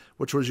chip,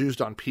 which was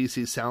used on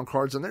PC sound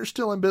cards, and they're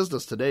still in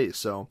business today.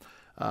 So,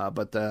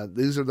 but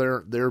these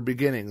are their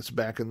beginnings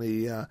back in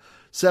the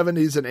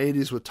 70s and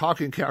 80s with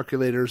talking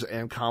calculators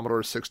and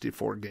Commodore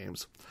 64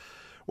 games.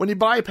 When you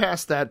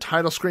bypass that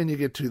title screen, you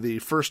get to the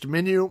first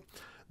menu.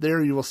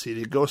 There you will see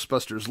the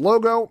Ghostbusters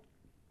logo.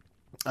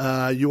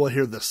 You will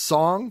hear the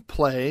song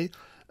play,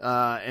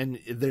 and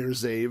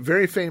there's a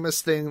very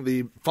famous thing,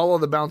 the Follow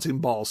the Bouncing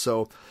Ball.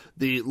 So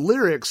the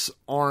lyrics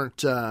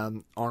aren't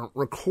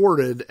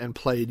recorded and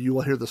played. You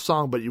will hear the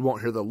song, but you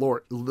won't hear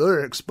the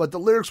lyrics. But the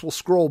lyrics will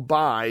scroll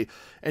by,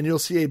 and you'll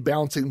see a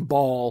bouncing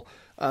ball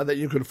that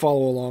you can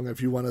follow along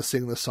if you want to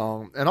sing the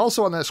song. And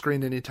also on that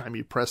screen, anytime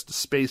you press the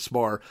space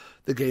bar,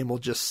 the game will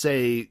just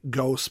say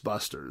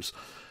Ghostbusters.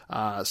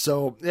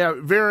 So, yeah,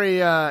 very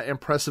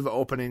impressive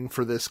opening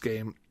for this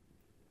game.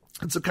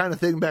 It's the kind of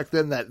thing back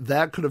then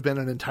that could have been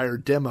an entire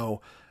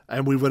demo,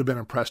 and we would have been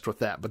impressed with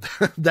that. But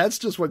that's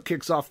just what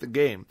kicks off the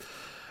game.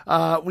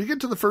 We get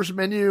to the first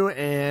menu,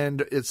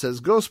 and it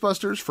says,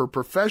 Ghostbusters, for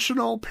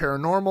professional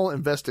paranormal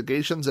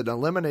investigations and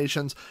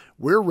eliminations,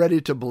 we're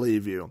ready to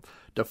believe you.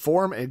 To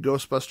form a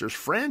Ghostbusters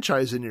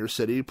franchise in your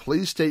city,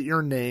 please state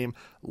your name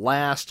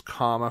last,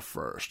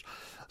 first.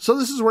 So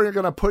this is where you're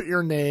going to put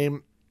your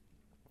name.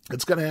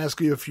 It's going to ask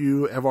you if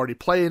you have already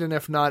played, and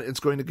if not, it's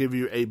going to give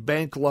you a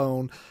bank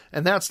loan,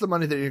 and that's the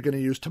money that you're going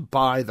to use to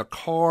buy the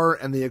car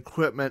and the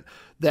equipment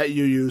that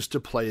you use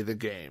to play the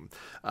game.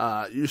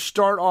 You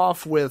start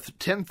off with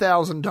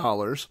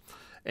 $10,000,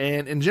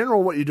 and in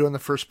general, what you do in the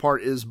first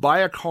part is buy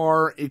a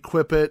car,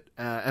 equip it,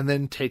 and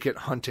then take it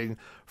hunting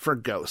for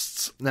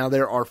ghosts. Now,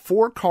 there are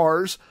 4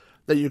 cars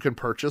that you can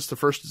purchase. The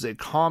first is a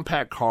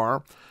compact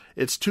car.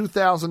 It's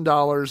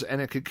 $2,000,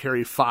 and it could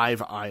carry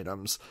 5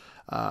 items.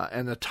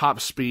 And the top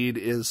speed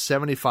is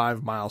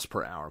 75 miles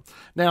per hour.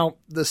 Now,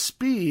 the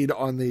speed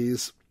on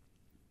these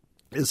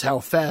is how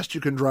fast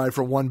you can drive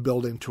from one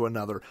building to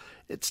another.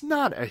 It's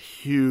not a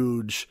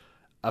huge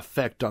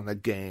effect on the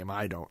game,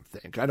 I don't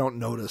think. I don't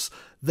notice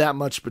that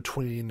much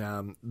between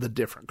the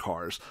different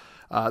cars.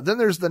 Then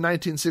there's the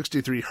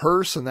 1963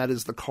 hearse, and that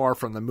is the car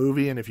from the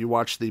movie, and if you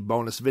watch the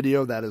bonus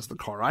video, that is the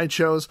car I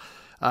chose.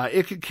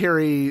 It could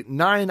carry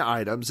 9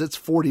 items. It's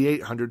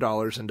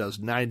 $4,800 and does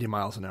 90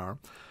 miles an hour.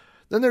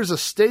 Then there's a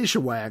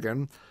station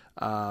wagon,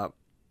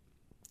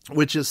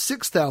 which is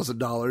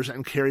 $6,000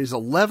 and carries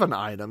 11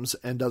 items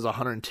and does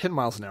 110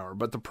 miles an hour.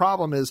 But the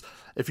problem is,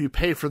 if you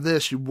pay for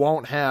this, you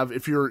won't have,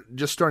 if you're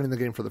just starting the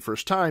game for the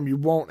first time, you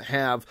won't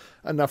have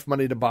enough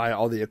money to buy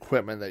all the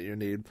equipment that you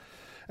need.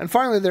 And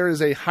finally, there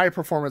is a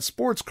high-performance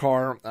sports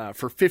car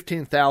for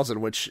 $15,000,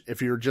 which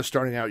if you're just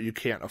starting out, you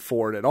can't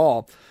afford at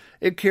all.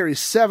 It carries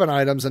 7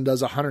 items and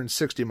does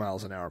 160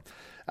 miles an hour.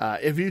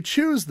 If you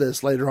choose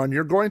this later on,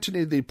 you're going to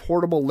need the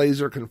portable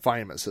laser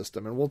confinement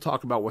system, and we'll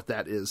talk about what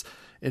that is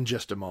in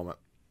just a moment.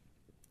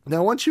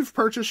 Now, once you've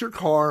purchased your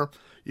car,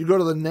 you go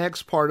to the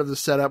next part of the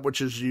setup,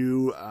 which is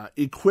you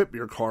equip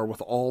your car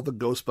with all the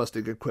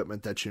ghost-busting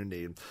equipment that you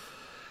need.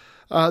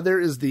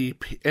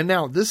 And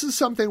now this is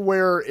something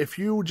where if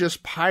you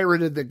just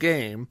pirated the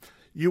game,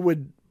 you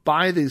would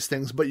buy these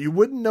things, but you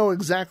wouldn't know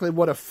exactly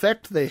what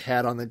effect they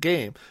had on the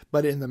game.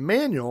 But in the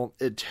manual,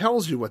 it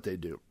tells you what they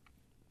do.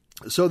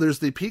 So there's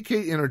the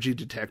PK energy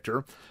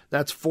detector.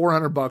 That's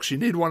 $400. You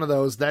need one of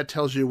those. That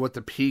tells you what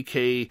the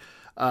PK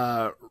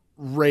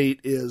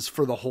rate is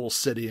for the whole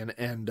city,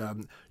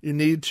 and you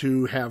need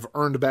to have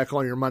earned back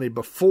all your money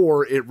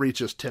before it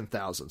reaches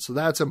 10,000. So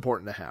that's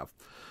important to have.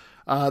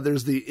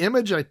 There's the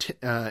image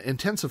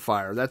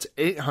intensifier. That's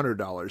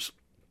 $800.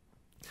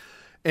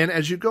 And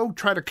as you go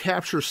try to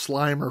capture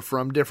Slimer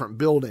from different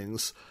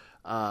buildings,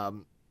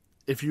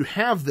 if you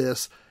have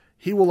this,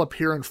 he will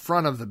appear in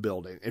front of the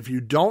building. If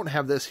you don't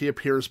have this, he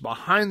appears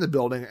behind the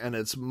building, and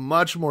it's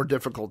much more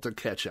difficult to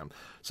catch him.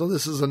 So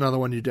this is another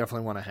one you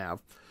definitely want to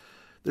have.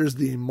 There's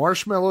the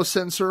marshmallow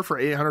sensor for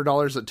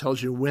 $800 that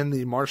tells you when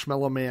the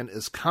Marshmallow Man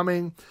is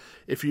coming.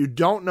 If you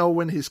don't know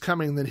when he's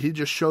coming, then he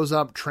just shows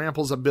up,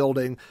 tramples a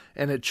building,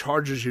 and it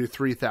charges you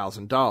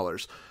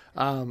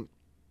 $3,000.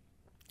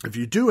 If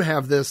you do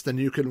have this, then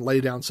you can lay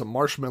down some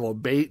marshmallow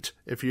bait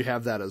if you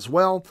have that as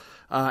well,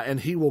 and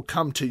he will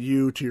come to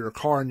you, to your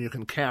car, and you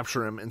can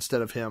capture him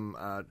instead of him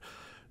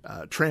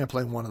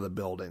trampling one of the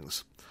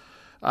buildings.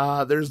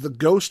 There's the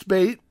ghost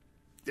bait,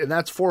 and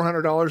that's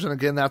 $400, and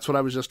again, that's what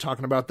I was just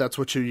talking about. That's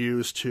what you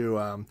use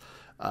to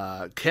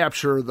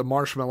capture the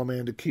Marshmallow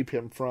Man to keep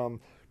him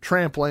from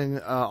trampling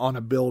on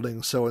a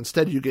building. So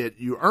instead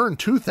you earn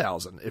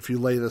 $2,000 if you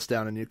lay this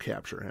down and you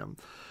capture him.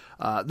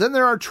 Then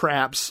there are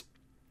traps.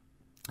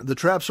 The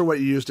traps are what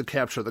you use to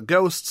capture the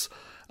ghosts.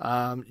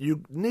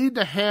 You need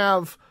to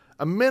have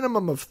a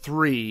minimum of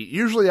 3.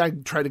 Usually I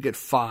try to get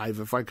 5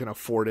 if I can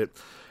afford it.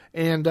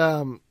 And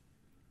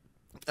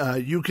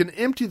you can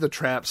empty the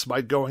traps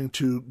by going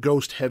to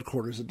Ghost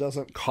Headquarters. It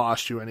doesn't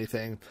cost you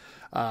anything.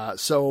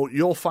 So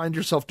you'll find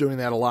yourself doing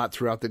that a lot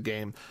throughout the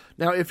game.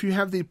 Now, if you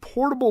have the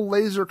portable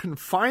laser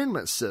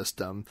confinement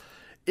system,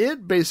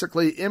 it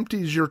basically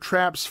empties your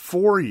traps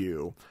for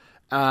you.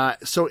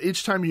 So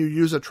each time you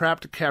use a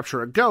trap to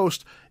capture a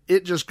ghost,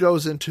 it just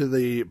goes into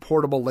the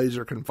portable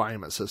laser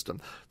confinement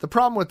system. The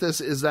problem with this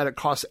is that it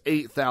costs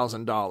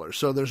 $8,000.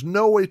 So there's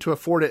no way to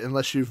afford it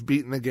unless you've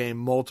beaten the game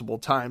multiple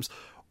times,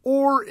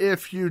 or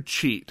if you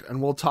cheat.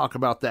 And we'll talk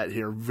about that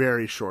here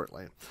very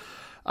shortly.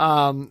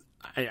 I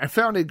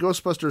found a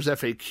Ghostbusters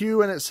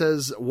FAQ, and it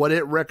says what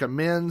it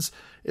recommends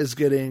is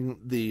getting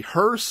the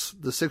hearse,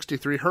 the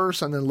 63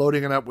 hearse, and then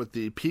loading it up with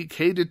the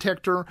PK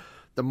detector,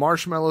 the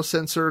marshmallow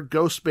sensor,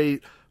 ghost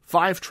bait,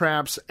 5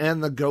 traps,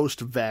 and the ghost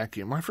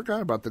vacuum. I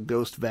forgot about the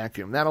ghost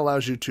vacuum. That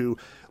allows you to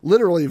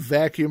literally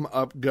vacuum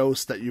up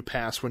ghosts that you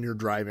pass when you're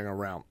driving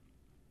around.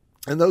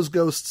 And those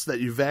ghosts that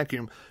you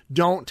vacuum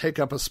don't take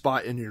up a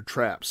spot in your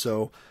trap.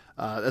 So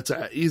that's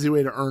an easy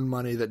way to earn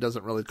money that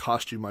doesn't really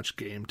cost you much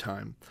game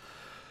time.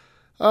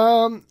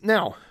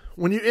 Now,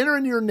 when you enter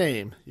in your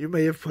name, you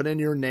may have put in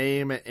your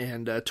name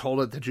and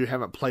told it that you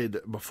haven't played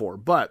before.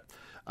 But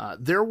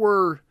there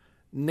were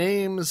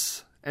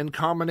names and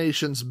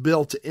combinations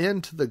built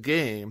into the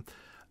game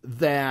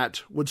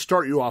that would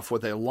start you off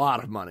with a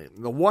lot of money.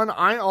 The one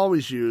I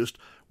always used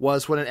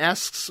was when it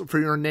asks for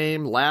your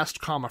name last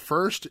comma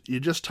first, you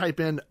just type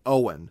in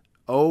Owen,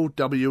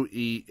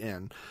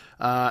 O-W-E-N.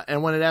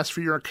 And when it asks for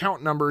your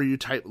account number, you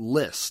type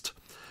list.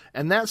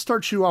 And that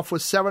starts you off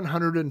with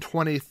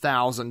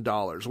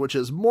 $720,000, which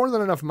is more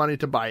than enough money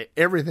to buy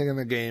everything in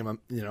the game,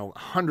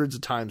 hundreds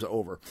of times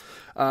over.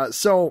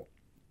 So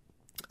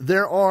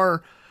there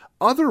are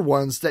other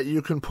ones that you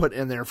can put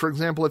in there. For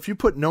example, if you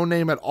put no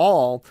name at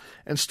all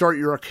and start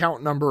your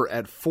account number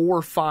at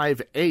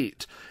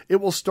 458, it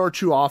will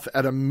start you off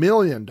at $1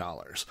 million.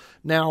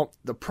 Now,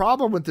 the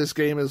problem with this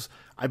game is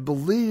I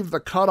believe the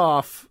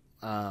cutoff,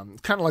 kind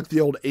of like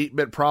the old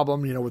 8-bit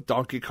problem, with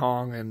Donkey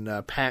Kong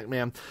and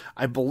Pac-Man.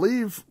 I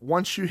believe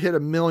once you hit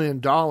 $1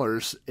 million,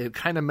 it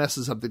kind of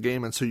messes up the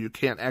game, and so you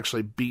can't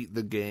actually beat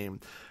the game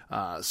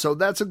So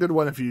that's a good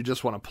one if you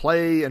just want to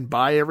play and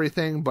buy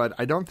everything, but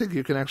I don't think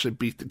you can actually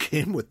beat the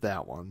game with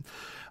that one.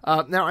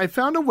 Now, I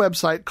found a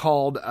website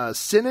called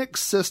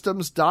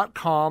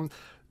cynicsystems.com.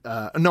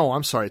 No,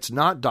 I'm sorry, it's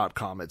not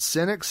 .com. It's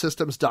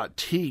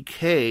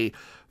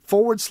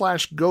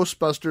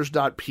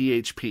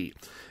cynicsystems.tk/ghostbusters.php.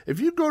 If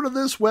you go to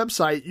this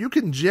website, you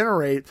can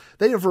generate,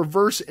 they have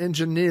reverse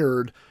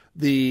engineered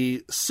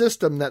the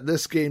system that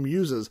this game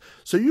uses.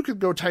 So you could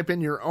go type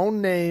in your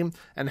own name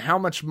and how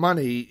much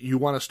money you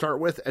want to start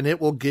with, and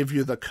it will give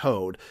you the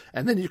code.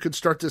 And then you could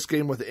start this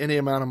game with any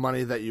amount of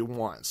money that you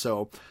want.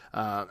 So,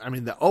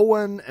 the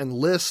Owen and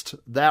List,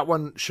 that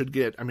one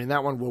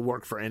that one will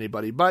work for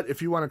anybody. But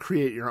if you want to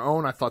create your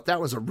own, I thought that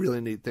was a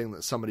really neat thing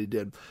that somebody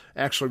did,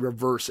 actually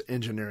reverse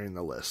engineering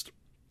the list.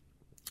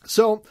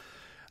 So,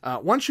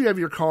 once you have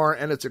your car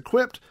and it's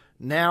equipped,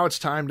 now it's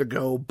time to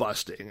go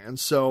busting. And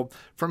so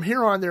from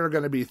here on, there are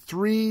going to be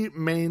 3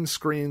 main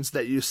screens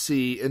that you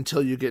see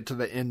until you get to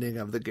the ending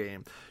of the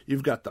game.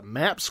 You've got the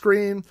map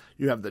screen,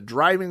 you have the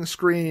driving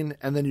screen,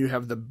 and then you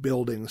have the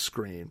building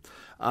screen.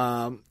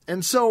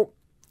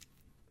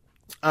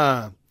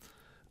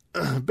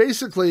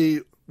 Basically,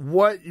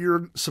 what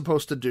you're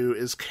supposed to do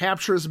is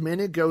capture as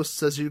many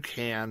ghosts as you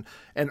can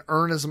and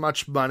earn as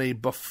much money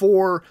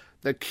before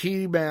the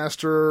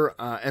Keymaster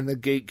and the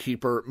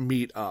Gatekeeper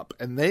meet up.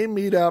 And they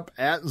meet up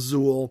at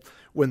Zool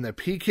when the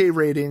PK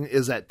rating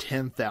is at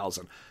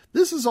 10,000.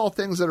 This is all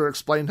things that are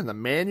explained in the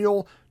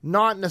manual,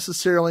 not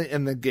necessarily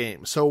in the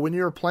game. So when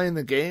you're playing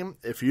the game,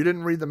 if you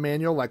didn't read the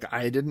manual like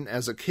I didn't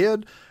as a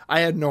kid,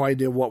 I had no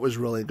idea what was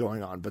really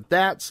going on. But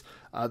that's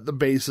the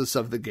basis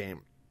of the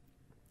game.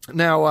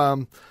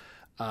 Now,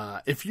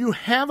 if you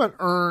haven't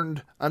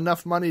earned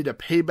enough money to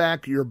pay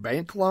back your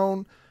bank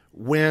loan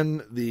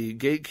when the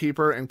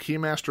Gatekeeper and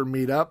Keymaster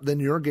meet up,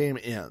 then your game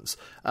ends.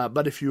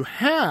 But if you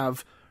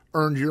have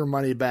earned your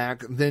money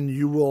back, then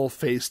you will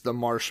face the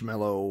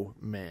Marshmallow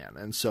Man.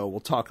 And so we'll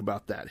talk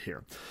about that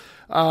here.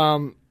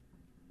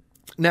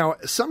 Now,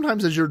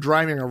 sometimes as you're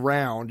driving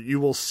around, you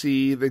will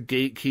see the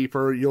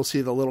Gatekeeper, you'll see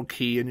the little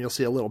key, and you'll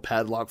see a little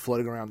padlock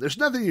floating around. There's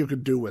nothing you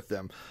can do with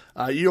them.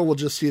 You will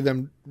just see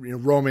them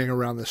roaming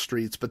around the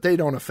streets, but they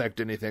don't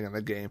affect anything in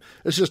the game.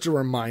 It's just a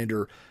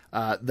reminder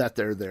that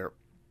they're there.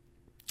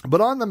 But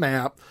on the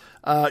map,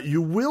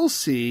 you will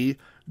see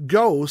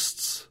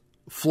ghosts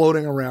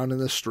floating around in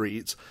the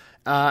streets.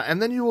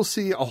 And then you will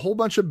see a whole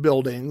bunch of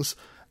buildings,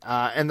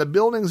 and the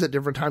buildings at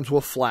different times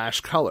will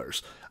flash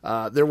colors.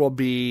 There will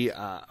be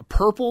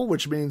purple,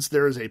 which means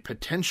there is a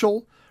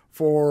potential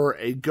for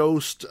a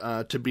ghost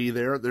to be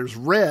there. There's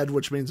red,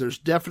 which means there's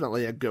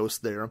definitely a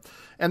ghost there.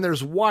 And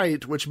there's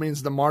white, which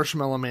means the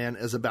Marshmallow Man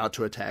is about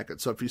to attack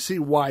it. So if you see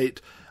white,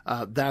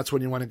 that's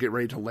when you want to get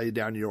ready to lay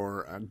down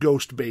your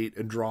ghost bait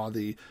and draw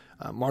the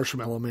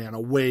Marshmallow Man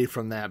away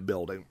from that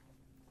building.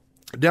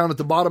 Down at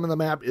the bottom of the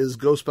map is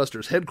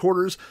Ghostbusters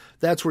headquarters.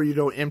 That's where you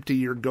go empty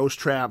your ghost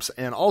traps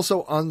and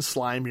also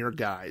unslime your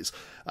guys.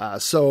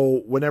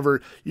 So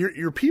whenever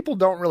your people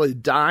don't really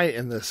die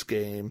in this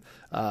game,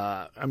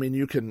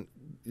 you can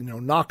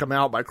knock them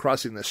out by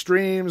crossing the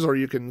streams, or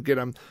you can get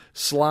them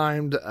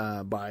slimed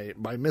by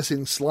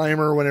missing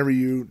Slimer whenever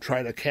you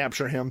try to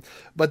capture him.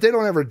 But they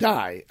don't ever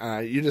die.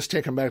 You just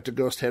take them back to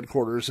Ghost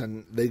headquarters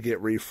and they get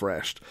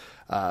refreshed.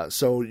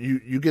 So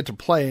you get to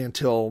play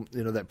until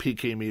that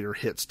PK meter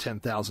hits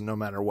 10,000, no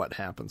matter what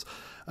happens.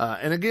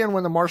 And again,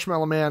 when the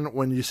Marshmallow Man,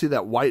 when you see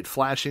that white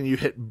flashing, you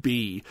hit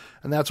B,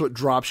 and that's what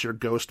drops your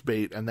ghost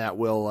bait, and that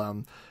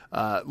will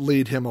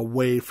lead him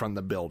away from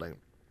the building.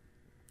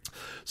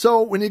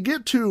 So when you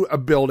get to a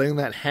building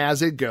that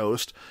has a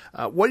ghost,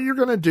 what you're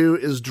going to do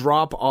is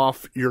drop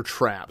off your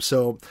trap.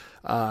 So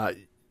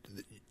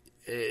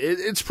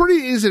it's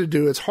pretty easy to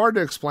do. It's hard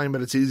to explain,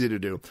 but it's easy to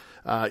do.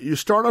 You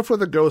start off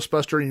with a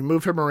Ghostbuster, you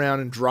move him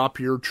around and drop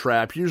your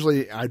trap.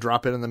 Usually I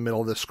drop it in the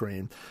middle of the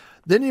screen.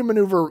 Then you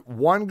maneuver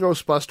one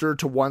Ghostbuster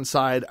to one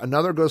side,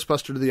 another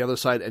Ghostbuster to the other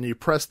side, and you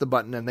press the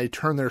button and they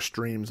turn their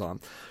streams on.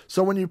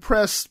 So when you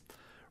press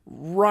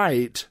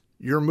right,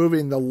 you're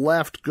moving the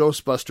left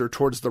Ghostbuster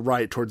towards the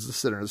right, towards the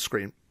center of the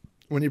screen.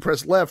 When you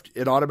press left,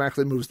 it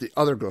automatically moves the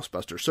other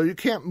Ghostbuster. So you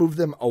can't move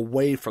them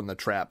away from the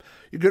trap.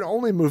 You can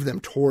only move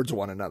them towards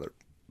one another.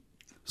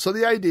 So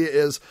the idea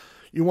is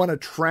you want to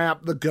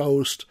trap the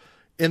ghost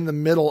in the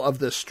middle of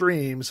the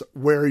streams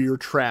where your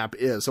trap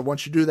is. So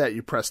once you do that,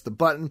 you press the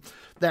button.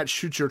 That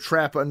shoots your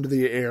trap into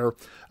the air,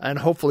 and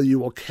hopefully you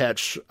will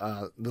catch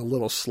the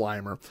little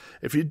Slimer.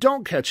 If you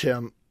don't catch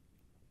him,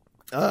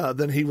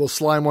 then he will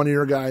slime one of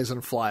your guys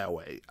and fly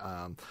away.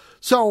 And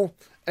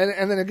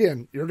then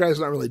again, your guy's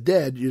not really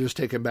dead. You just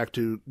take him back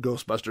to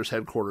Ghostbusters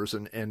headquarters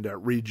and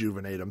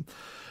rejuvenate him.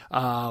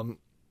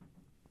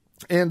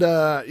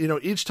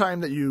 Each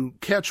time that you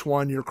catch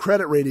one, your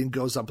credit rating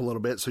goes up a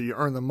little bit, so you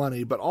earn the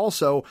money, but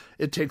also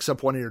it takes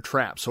up one of your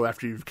traps. So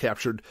after you've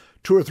captured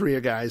 2 or 3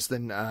 guys,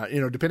 then,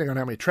 depending on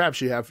how many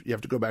traps you have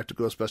to go back to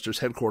Ghostbusters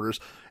headquarters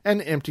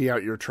and empty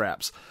out your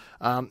traps.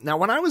 Now,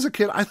 when I was a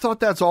kid, I thought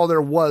that's all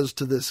there was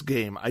to this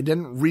game. I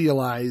didn't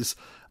realize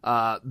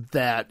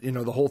that,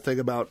 the whole thing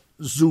about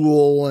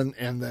Zool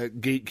and the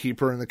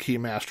gatekeeper and the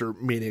keymaster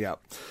meeting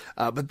up.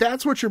 But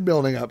that's what you're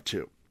building up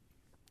to.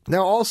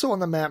 Now, also on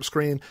the map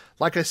screen,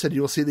 like I said,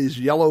 you'll see these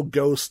yellow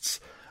ghosts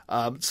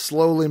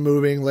slowly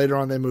moving. Later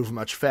on, they move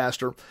much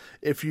faster.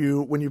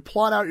 When you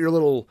plot out your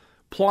little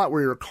plot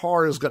where your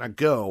car is going to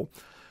go,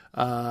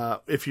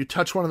 if you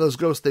touch one of those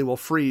ghosts, they will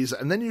freeze,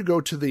 and then you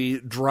go to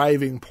the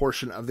driving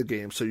portion of the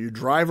game. So you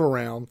drive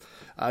around,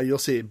 you'll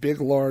see a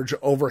big, large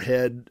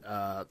overhead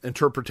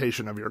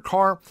interpretation of your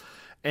car,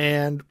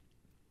 and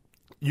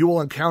you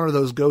will encounter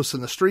those ghosts in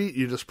the street.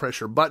 You just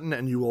press your button,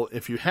 and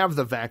if you have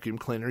the vacuum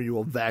cleaner, you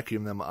will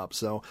vacuum them up.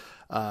 So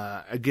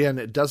again,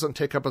 it doesn't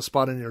take up a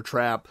spot in your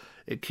trap.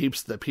 It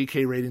keeps the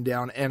PK rating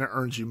down, and it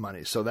earns you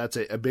money. So that's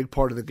a big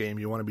part of the game.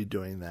 You want to be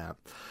doing that.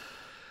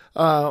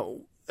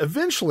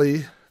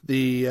 Eventually,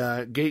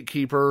 the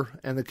gatekeeper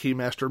and the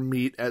keymaster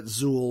meet at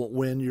Zool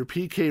when your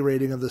PK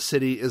rating of the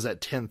city is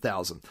at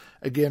 10,000.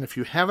 Again, if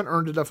you haven't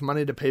earned enough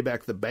money to pay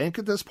back the bank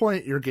at this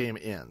point, your game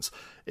ends.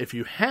 If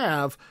you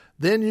have,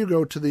 then you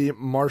go to the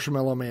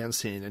Marshmallow Man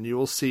scene, and you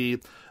will see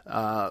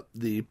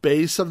the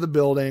base of the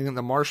building, and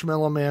the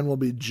Marshmallow Man will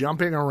be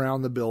jumping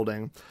around the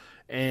building,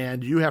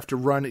 and you have to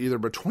run either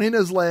between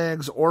his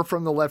legs or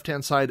from the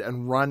left-hand side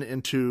and run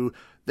into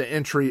the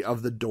entry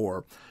of the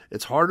door.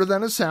 It's harder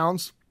than it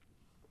sounds.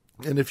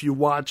 And if you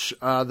watch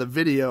the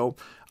video,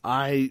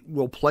 I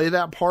will play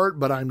that part,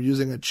 but I'm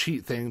using a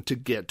cheat thing to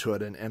get to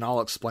it, and I'll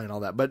explain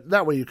all that. But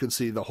that way you can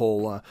see the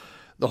whole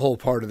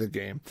part of the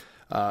game.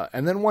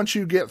 And then once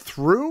you get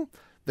through,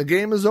 the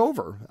game is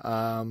over.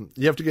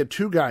 You have to get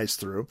 2 guys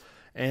through,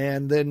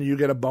 and then you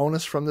get a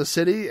bonus from the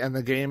city, and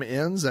the game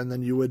ends. And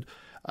then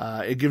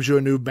it gives you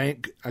a new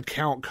bank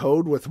account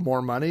code with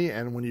more money,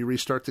 and when you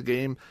restart the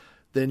game,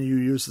 then you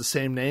use the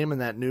same name and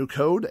that new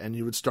code, and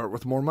you would start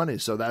with more money.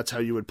 So that's how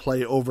you would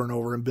play over and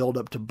over and build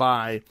up to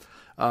buy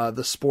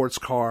the sports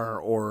car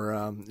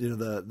or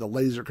the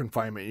laser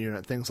confinement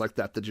unit, things like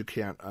that you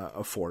can't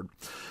afford.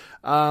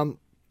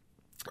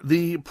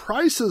 The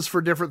prices for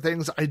different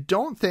things I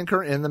don't think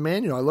are in the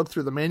manual. I looked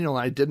through the manual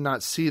and I did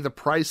not see the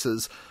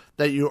prices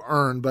that you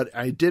earn, but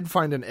I did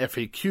find an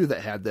FAQ that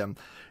had them.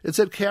 It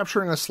said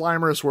capturing a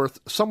Slimer is worth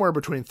somewhere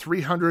between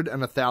 $300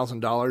 and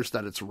 $1,000,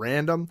 that it's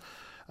random.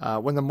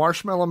 When the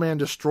Marshmallow Man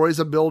destroys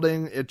a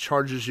building, it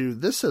charges you,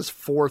 this says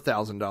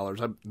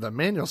 $4,000. The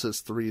manual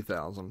says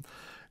 $3,000.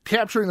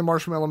 Capturing the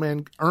Marshmallow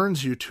Man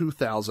earns you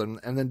 $2,000,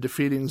 and then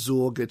defeating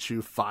Zool gets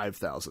you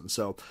 $5,000.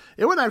 So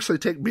it would actually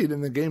take beating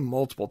the game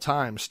multiple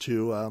times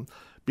to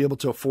be able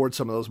to afford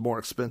some of those more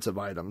expensive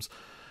items.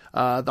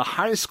 The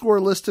high score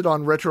listed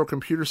on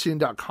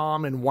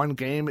retrocomputerscene.com in one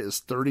game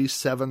is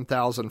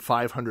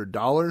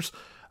 $37,500.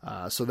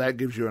 So that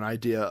gives you an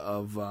idea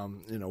of,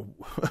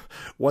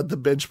 what the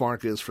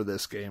benchmark is for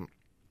this game.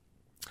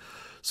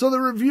 So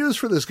the reviews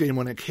for this game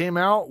when it came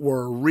out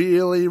were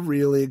really,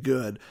 really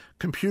good.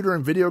 Computer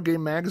and Video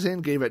Game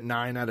Magazine gave it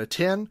 9 out of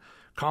 10.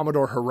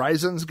 Commodore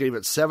Horizons gave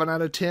it 7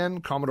 out of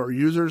 10. Commodore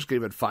Users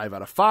gave it 5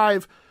 out of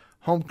 5.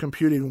 Home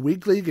Computing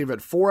Weekly gave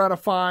it 4 out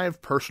of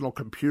 5. Personal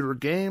Computer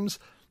Games,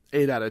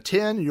 8 out of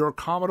 10. Your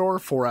Commodore,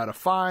 4 out of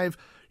 5.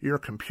 Your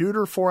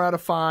Computer, 4 out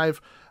of 5.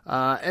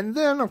 And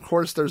then, of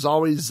course, there's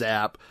always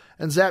Zap,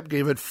 and Zap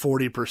gave it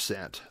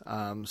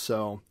 40%.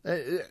 So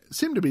it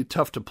seemed to be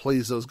tough to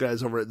please those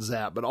guys over at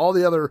Zap, but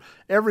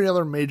every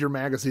other major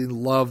magazine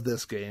loved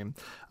this game.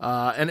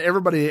 And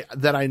everybody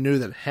that I knew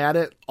that had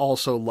it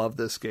also loved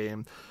this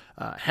game.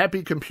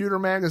 Happy Computer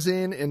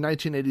Magazine in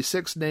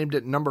 1986 named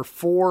it number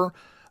 4,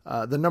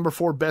 the number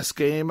 4 best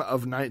game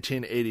of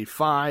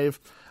 1985.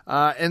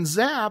 And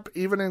Zap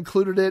even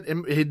included it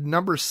in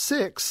number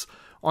 6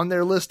 on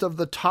their list of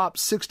the top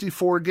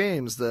 64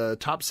 games, the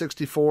top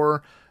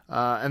 64,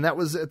 and that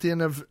was at the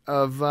end of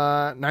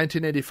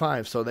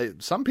 1985. So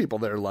some people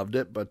there loved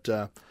it, but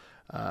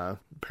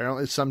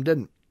apparently some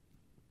didn't.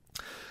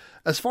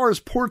 As far as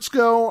ports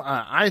go,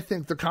 I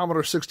think the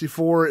Commodore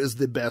 64 is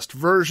the best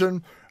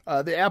version.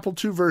 The Apple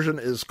II version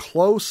is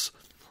close.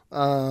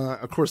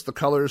 Of course, the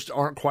colors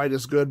aren't quite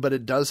as good, but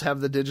it does have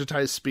the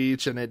digitized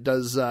speech, and it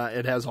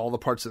has all the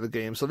parts of the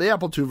game. So the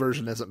Apple II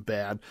version isn't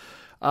bad.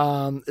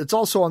 It's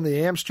also on the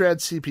Amstrad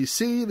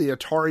CPC, the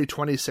Atari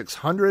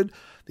 2600,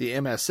 the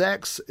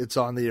MSX. It's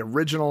on the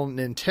original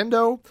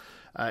Nintendo.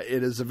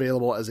 It is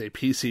available as a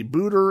PC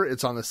booter.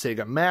 It's on the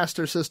Sega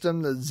Master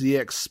System, the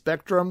ZX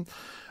Spectrum.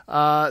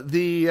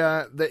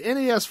 The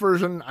NES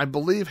version, I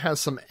believe, has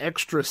some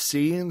extra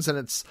scenes, and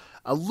it's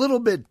a little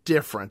bit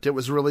different. It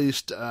was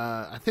released,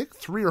 I think,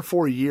 3 or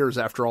 4 years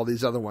after all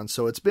these other ones,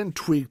 so it's been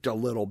tweaked a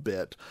little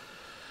bit.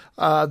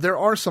 There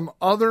are some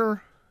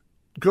other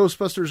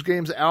Ghostbusters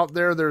games out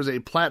there. There's a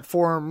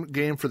platform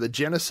game for the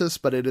Genesis,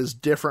 but it is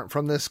different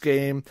from this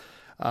game.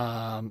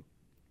 Then,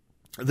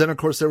 of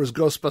course, there was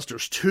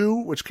Ghostbusters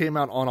 2, which came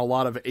out on a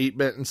lot of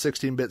 8-bit and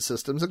 16-bit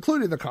systems,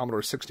 including the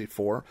Commodore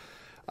 64.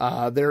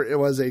 There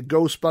was a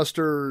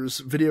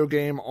Ghostbusters video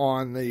game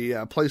on the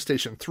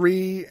PlayStation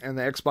 3 and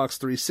the Xbox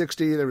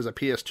 360. There was a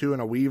PS2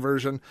 and a Wii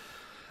version.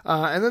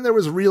 And then there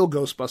was Real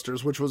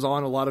Ghostbusters, which was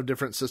on a lot of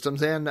different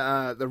systems. And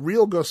the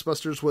Real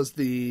Ghostbusters was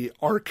the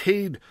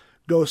arcade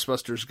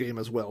Ghostbusters game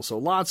as well. So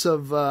lots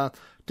of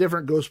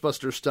different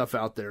Ghostbusters stuff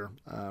out there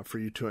for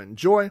you to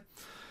enjoy.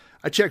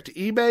 I checked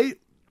eBay.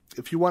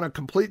 If you want a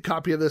complete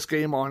copy of this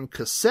game on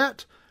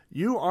cassette,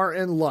 you are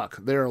in luck.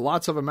 There are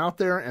lots of them out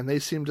there, and they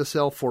seem to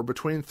sell for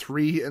between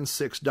 $3 and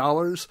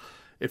 $6.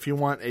 If you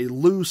want a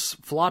loose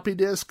floppy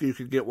disk, you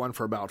could get one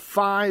for about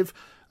 $5.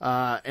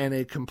 And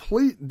a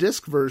complete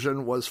disc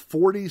version was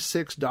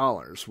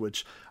 $46,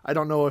 which I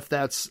don't know if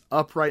that's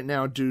up right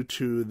now due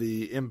to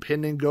the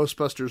impending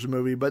Ghostbusters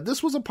movie, but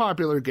this was a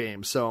popular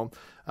game, so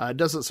it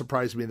doesn't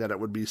surprise me that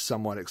it would be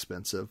somewhat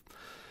expensive.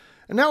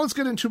 And now let's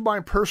get into my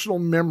personal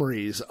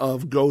memories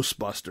of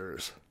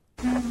Ghostbusters.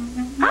 All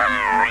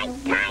right,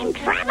 time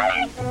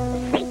travelers,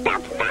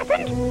 seatbelt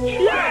fastened?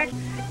 Yes.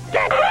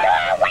 Get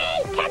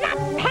away to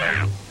the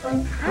past.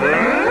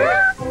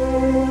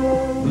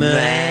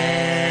 Memories.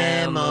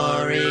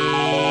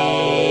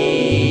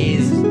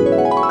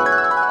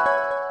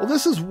 Well,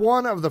 this is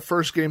one of the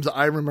first games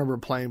I remember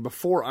playing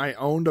before I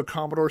owned a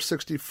Commodore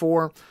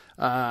 64.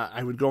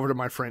 I would go over to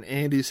my friend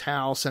Andy's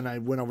house, and I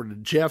went over to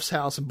Jeff's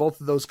house, and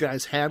both of those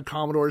guys had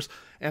Commodores,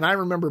 and I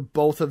remember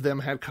both of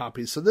them had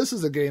copies. So this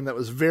is a game that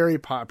was very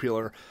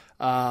popular.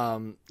 A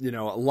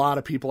lot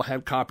of people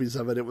had copies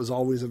of it. It was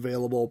always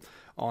available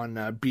on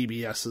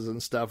BBSs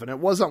and stuff, and it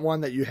wasn't one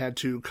that you had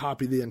to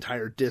copy the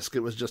entire disc. It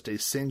was just a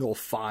single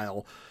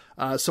file.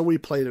 So we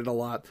played it a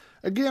lot.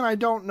 Again, I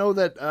don't know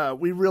that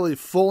we really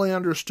fully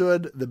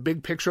understood the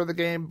big picture of the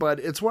game, but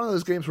it's one of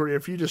those games where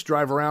if you just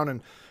drive around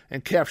and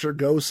capture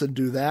ghosts and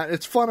do that,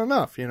 it's fun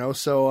enough,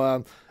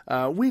 So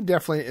we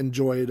definitely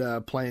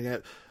enjoyed playing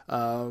it.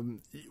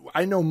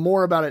 I know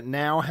more about it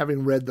now,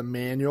 having read the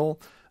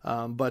manual.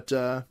 But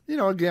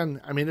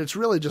again, I mean, it's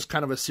really just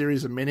kind of a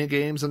series of mini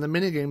games, and the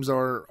mini games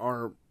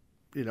are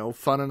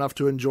fun enough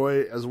to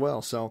enjoy as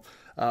well. So,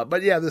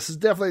 but yeah, this is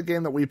definitely a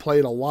game that we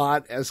played a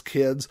lot as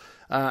kids.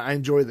 I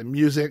enjoy the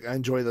music, I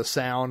enjoy the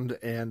sound,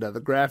 and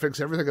the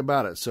graphics, everything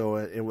about it. So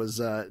it was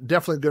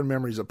definitely good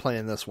memories of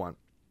playing this one.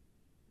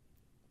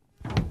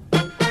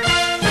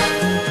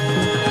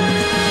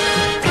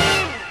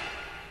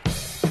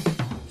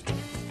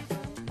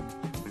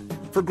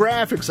 For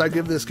graphics, I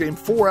give this game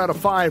 4 out of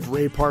 5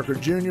 Ray Parker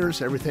Jr.'s.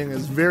 Everything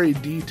is very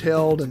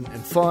detailed and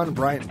fun,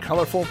 bright and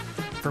colorful.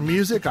 For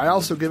music, I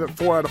also give it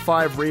 4 out of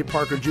 5 Ray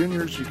Parker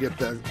Jr.'s. You get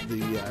the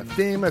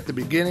theme at the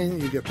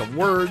beginning, you get the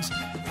words,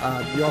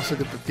 you also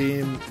get the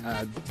theme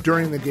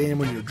during the game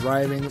when you're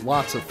driving.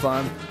 Lots of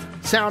fun.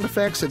 Sound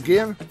effects,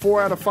 again,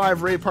 4 out of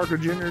 5 Ray Parker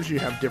Jr.'s. You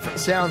have different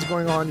sounds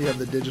going on, you have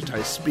the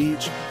digitized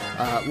speech,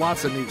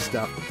 lots of neat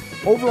stuff.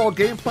 Overall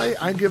gameplay,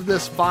 I give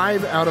this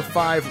 5 out of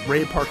 5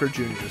 Ray Parker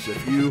Jr.'s.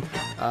 If you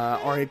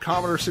are a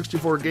Commodore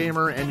 64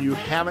 gamer and you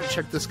haven't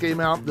checked this game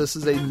out, this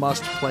is a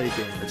must-play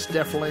game. It's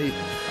definitely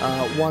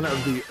one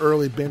of the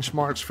early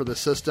benchmarks for the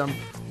system.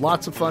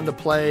 Lots of fun to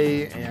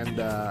play, and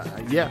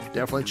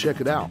definitely check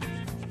it out.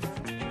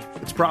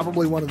 It's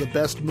probably one of the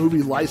best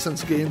movie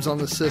license games on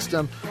the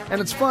system,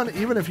 and it's fun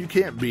even if you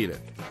can't beat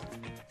it.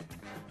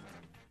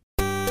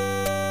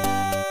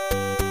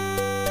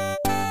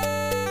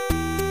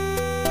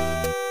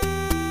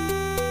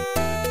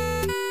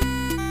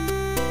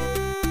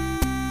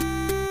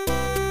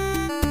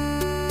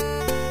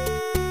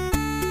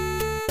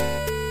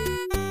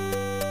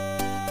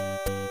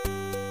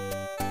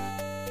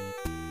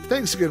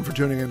 Thanks again for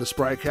tuning in to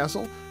Sprite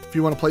Castle. If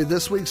you want to play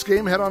this week's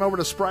game, head on over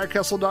to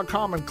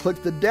spritecastle.com and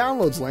click the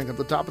downloads link at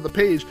the top of the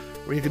page,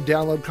 where you can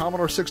download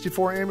Commodore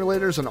 64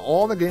 emulators and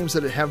all the games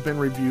that have been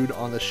reviewed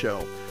on the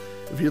show.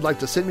 If you'd like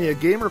to send me a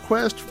game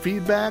request,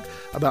 feedback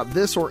about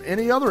this or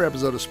any other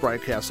episode of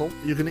Sprite Castle,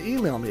 you can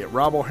email me at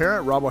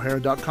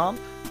robohara@robohara.com,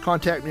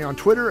 contact me on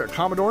Twitter at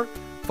Commodore,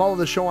 follow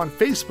the show on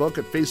Facebook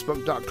at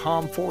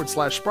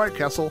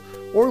facebook.com/SpriteCastle,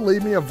 or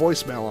leave me a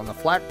voicemail on the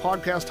FLAC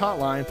Podcast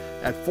Hotline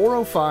at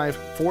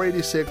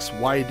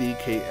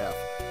 405-486-YDKF.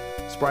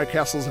 Sprite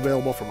Castle is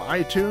available from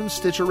iTunes,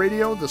 Stitcher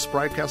Radio, the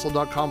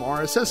SpriteCastle.com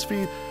RSS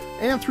feed,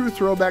 and through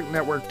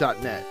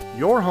ThrowbackNetwork.net,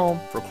 your home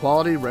for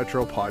quality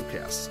retro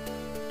podcasts.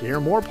 To hear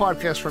more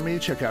podcasts from me,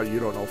 check out You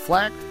Don't Know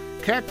FLAC,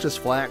 Cactus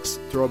Flax,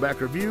 Throwback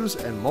Reviews,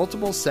 and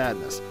Multiple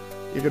Sadness.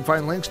 You can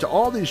find links to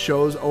all these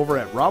shows over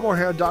at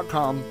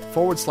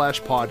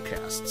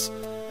robohara.com/podcasts.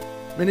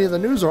 Many of the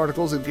news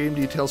articles and game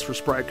details for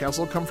Sprite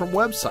Castle come from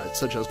websites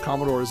such as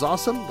Commodore is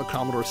Awesome, the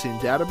Commodore Scene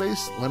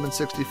Database, Lemon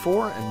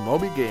 64, and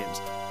Moby Games.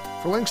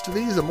 For links to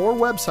these and more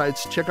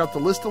websites, check out the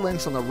list of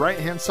links on the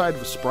right-hand side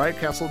of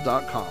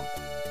SpriteCastle.com.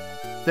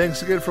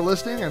 Thanks again for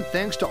listening, and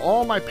thanks to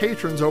all my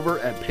patrons over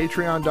at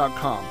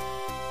Patreon.com.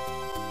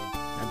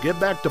 Now get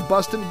back to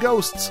busting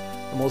ghosts,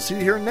 and we'll see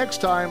you here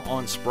next time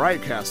on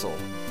Sprite Castle.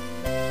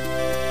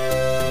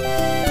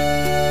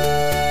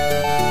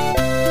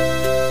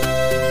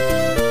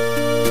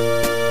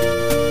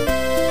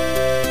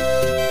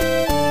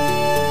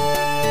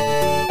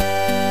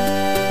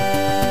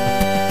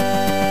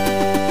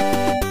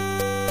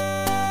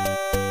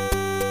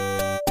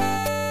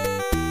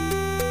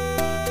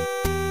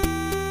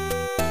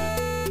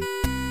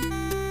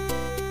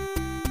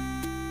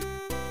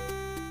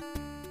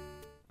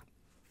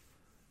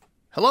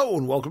 Hello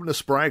and welcome to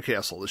Spry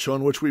Castle, the show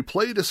in which we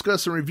play,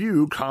 discuss, and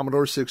review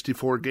Commodore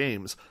 64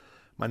 games.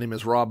 My name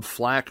is Rob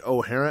Flack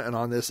O'Hara, and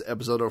on this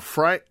episode of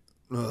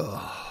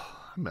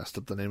I messed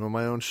up the name of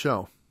my own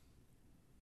show.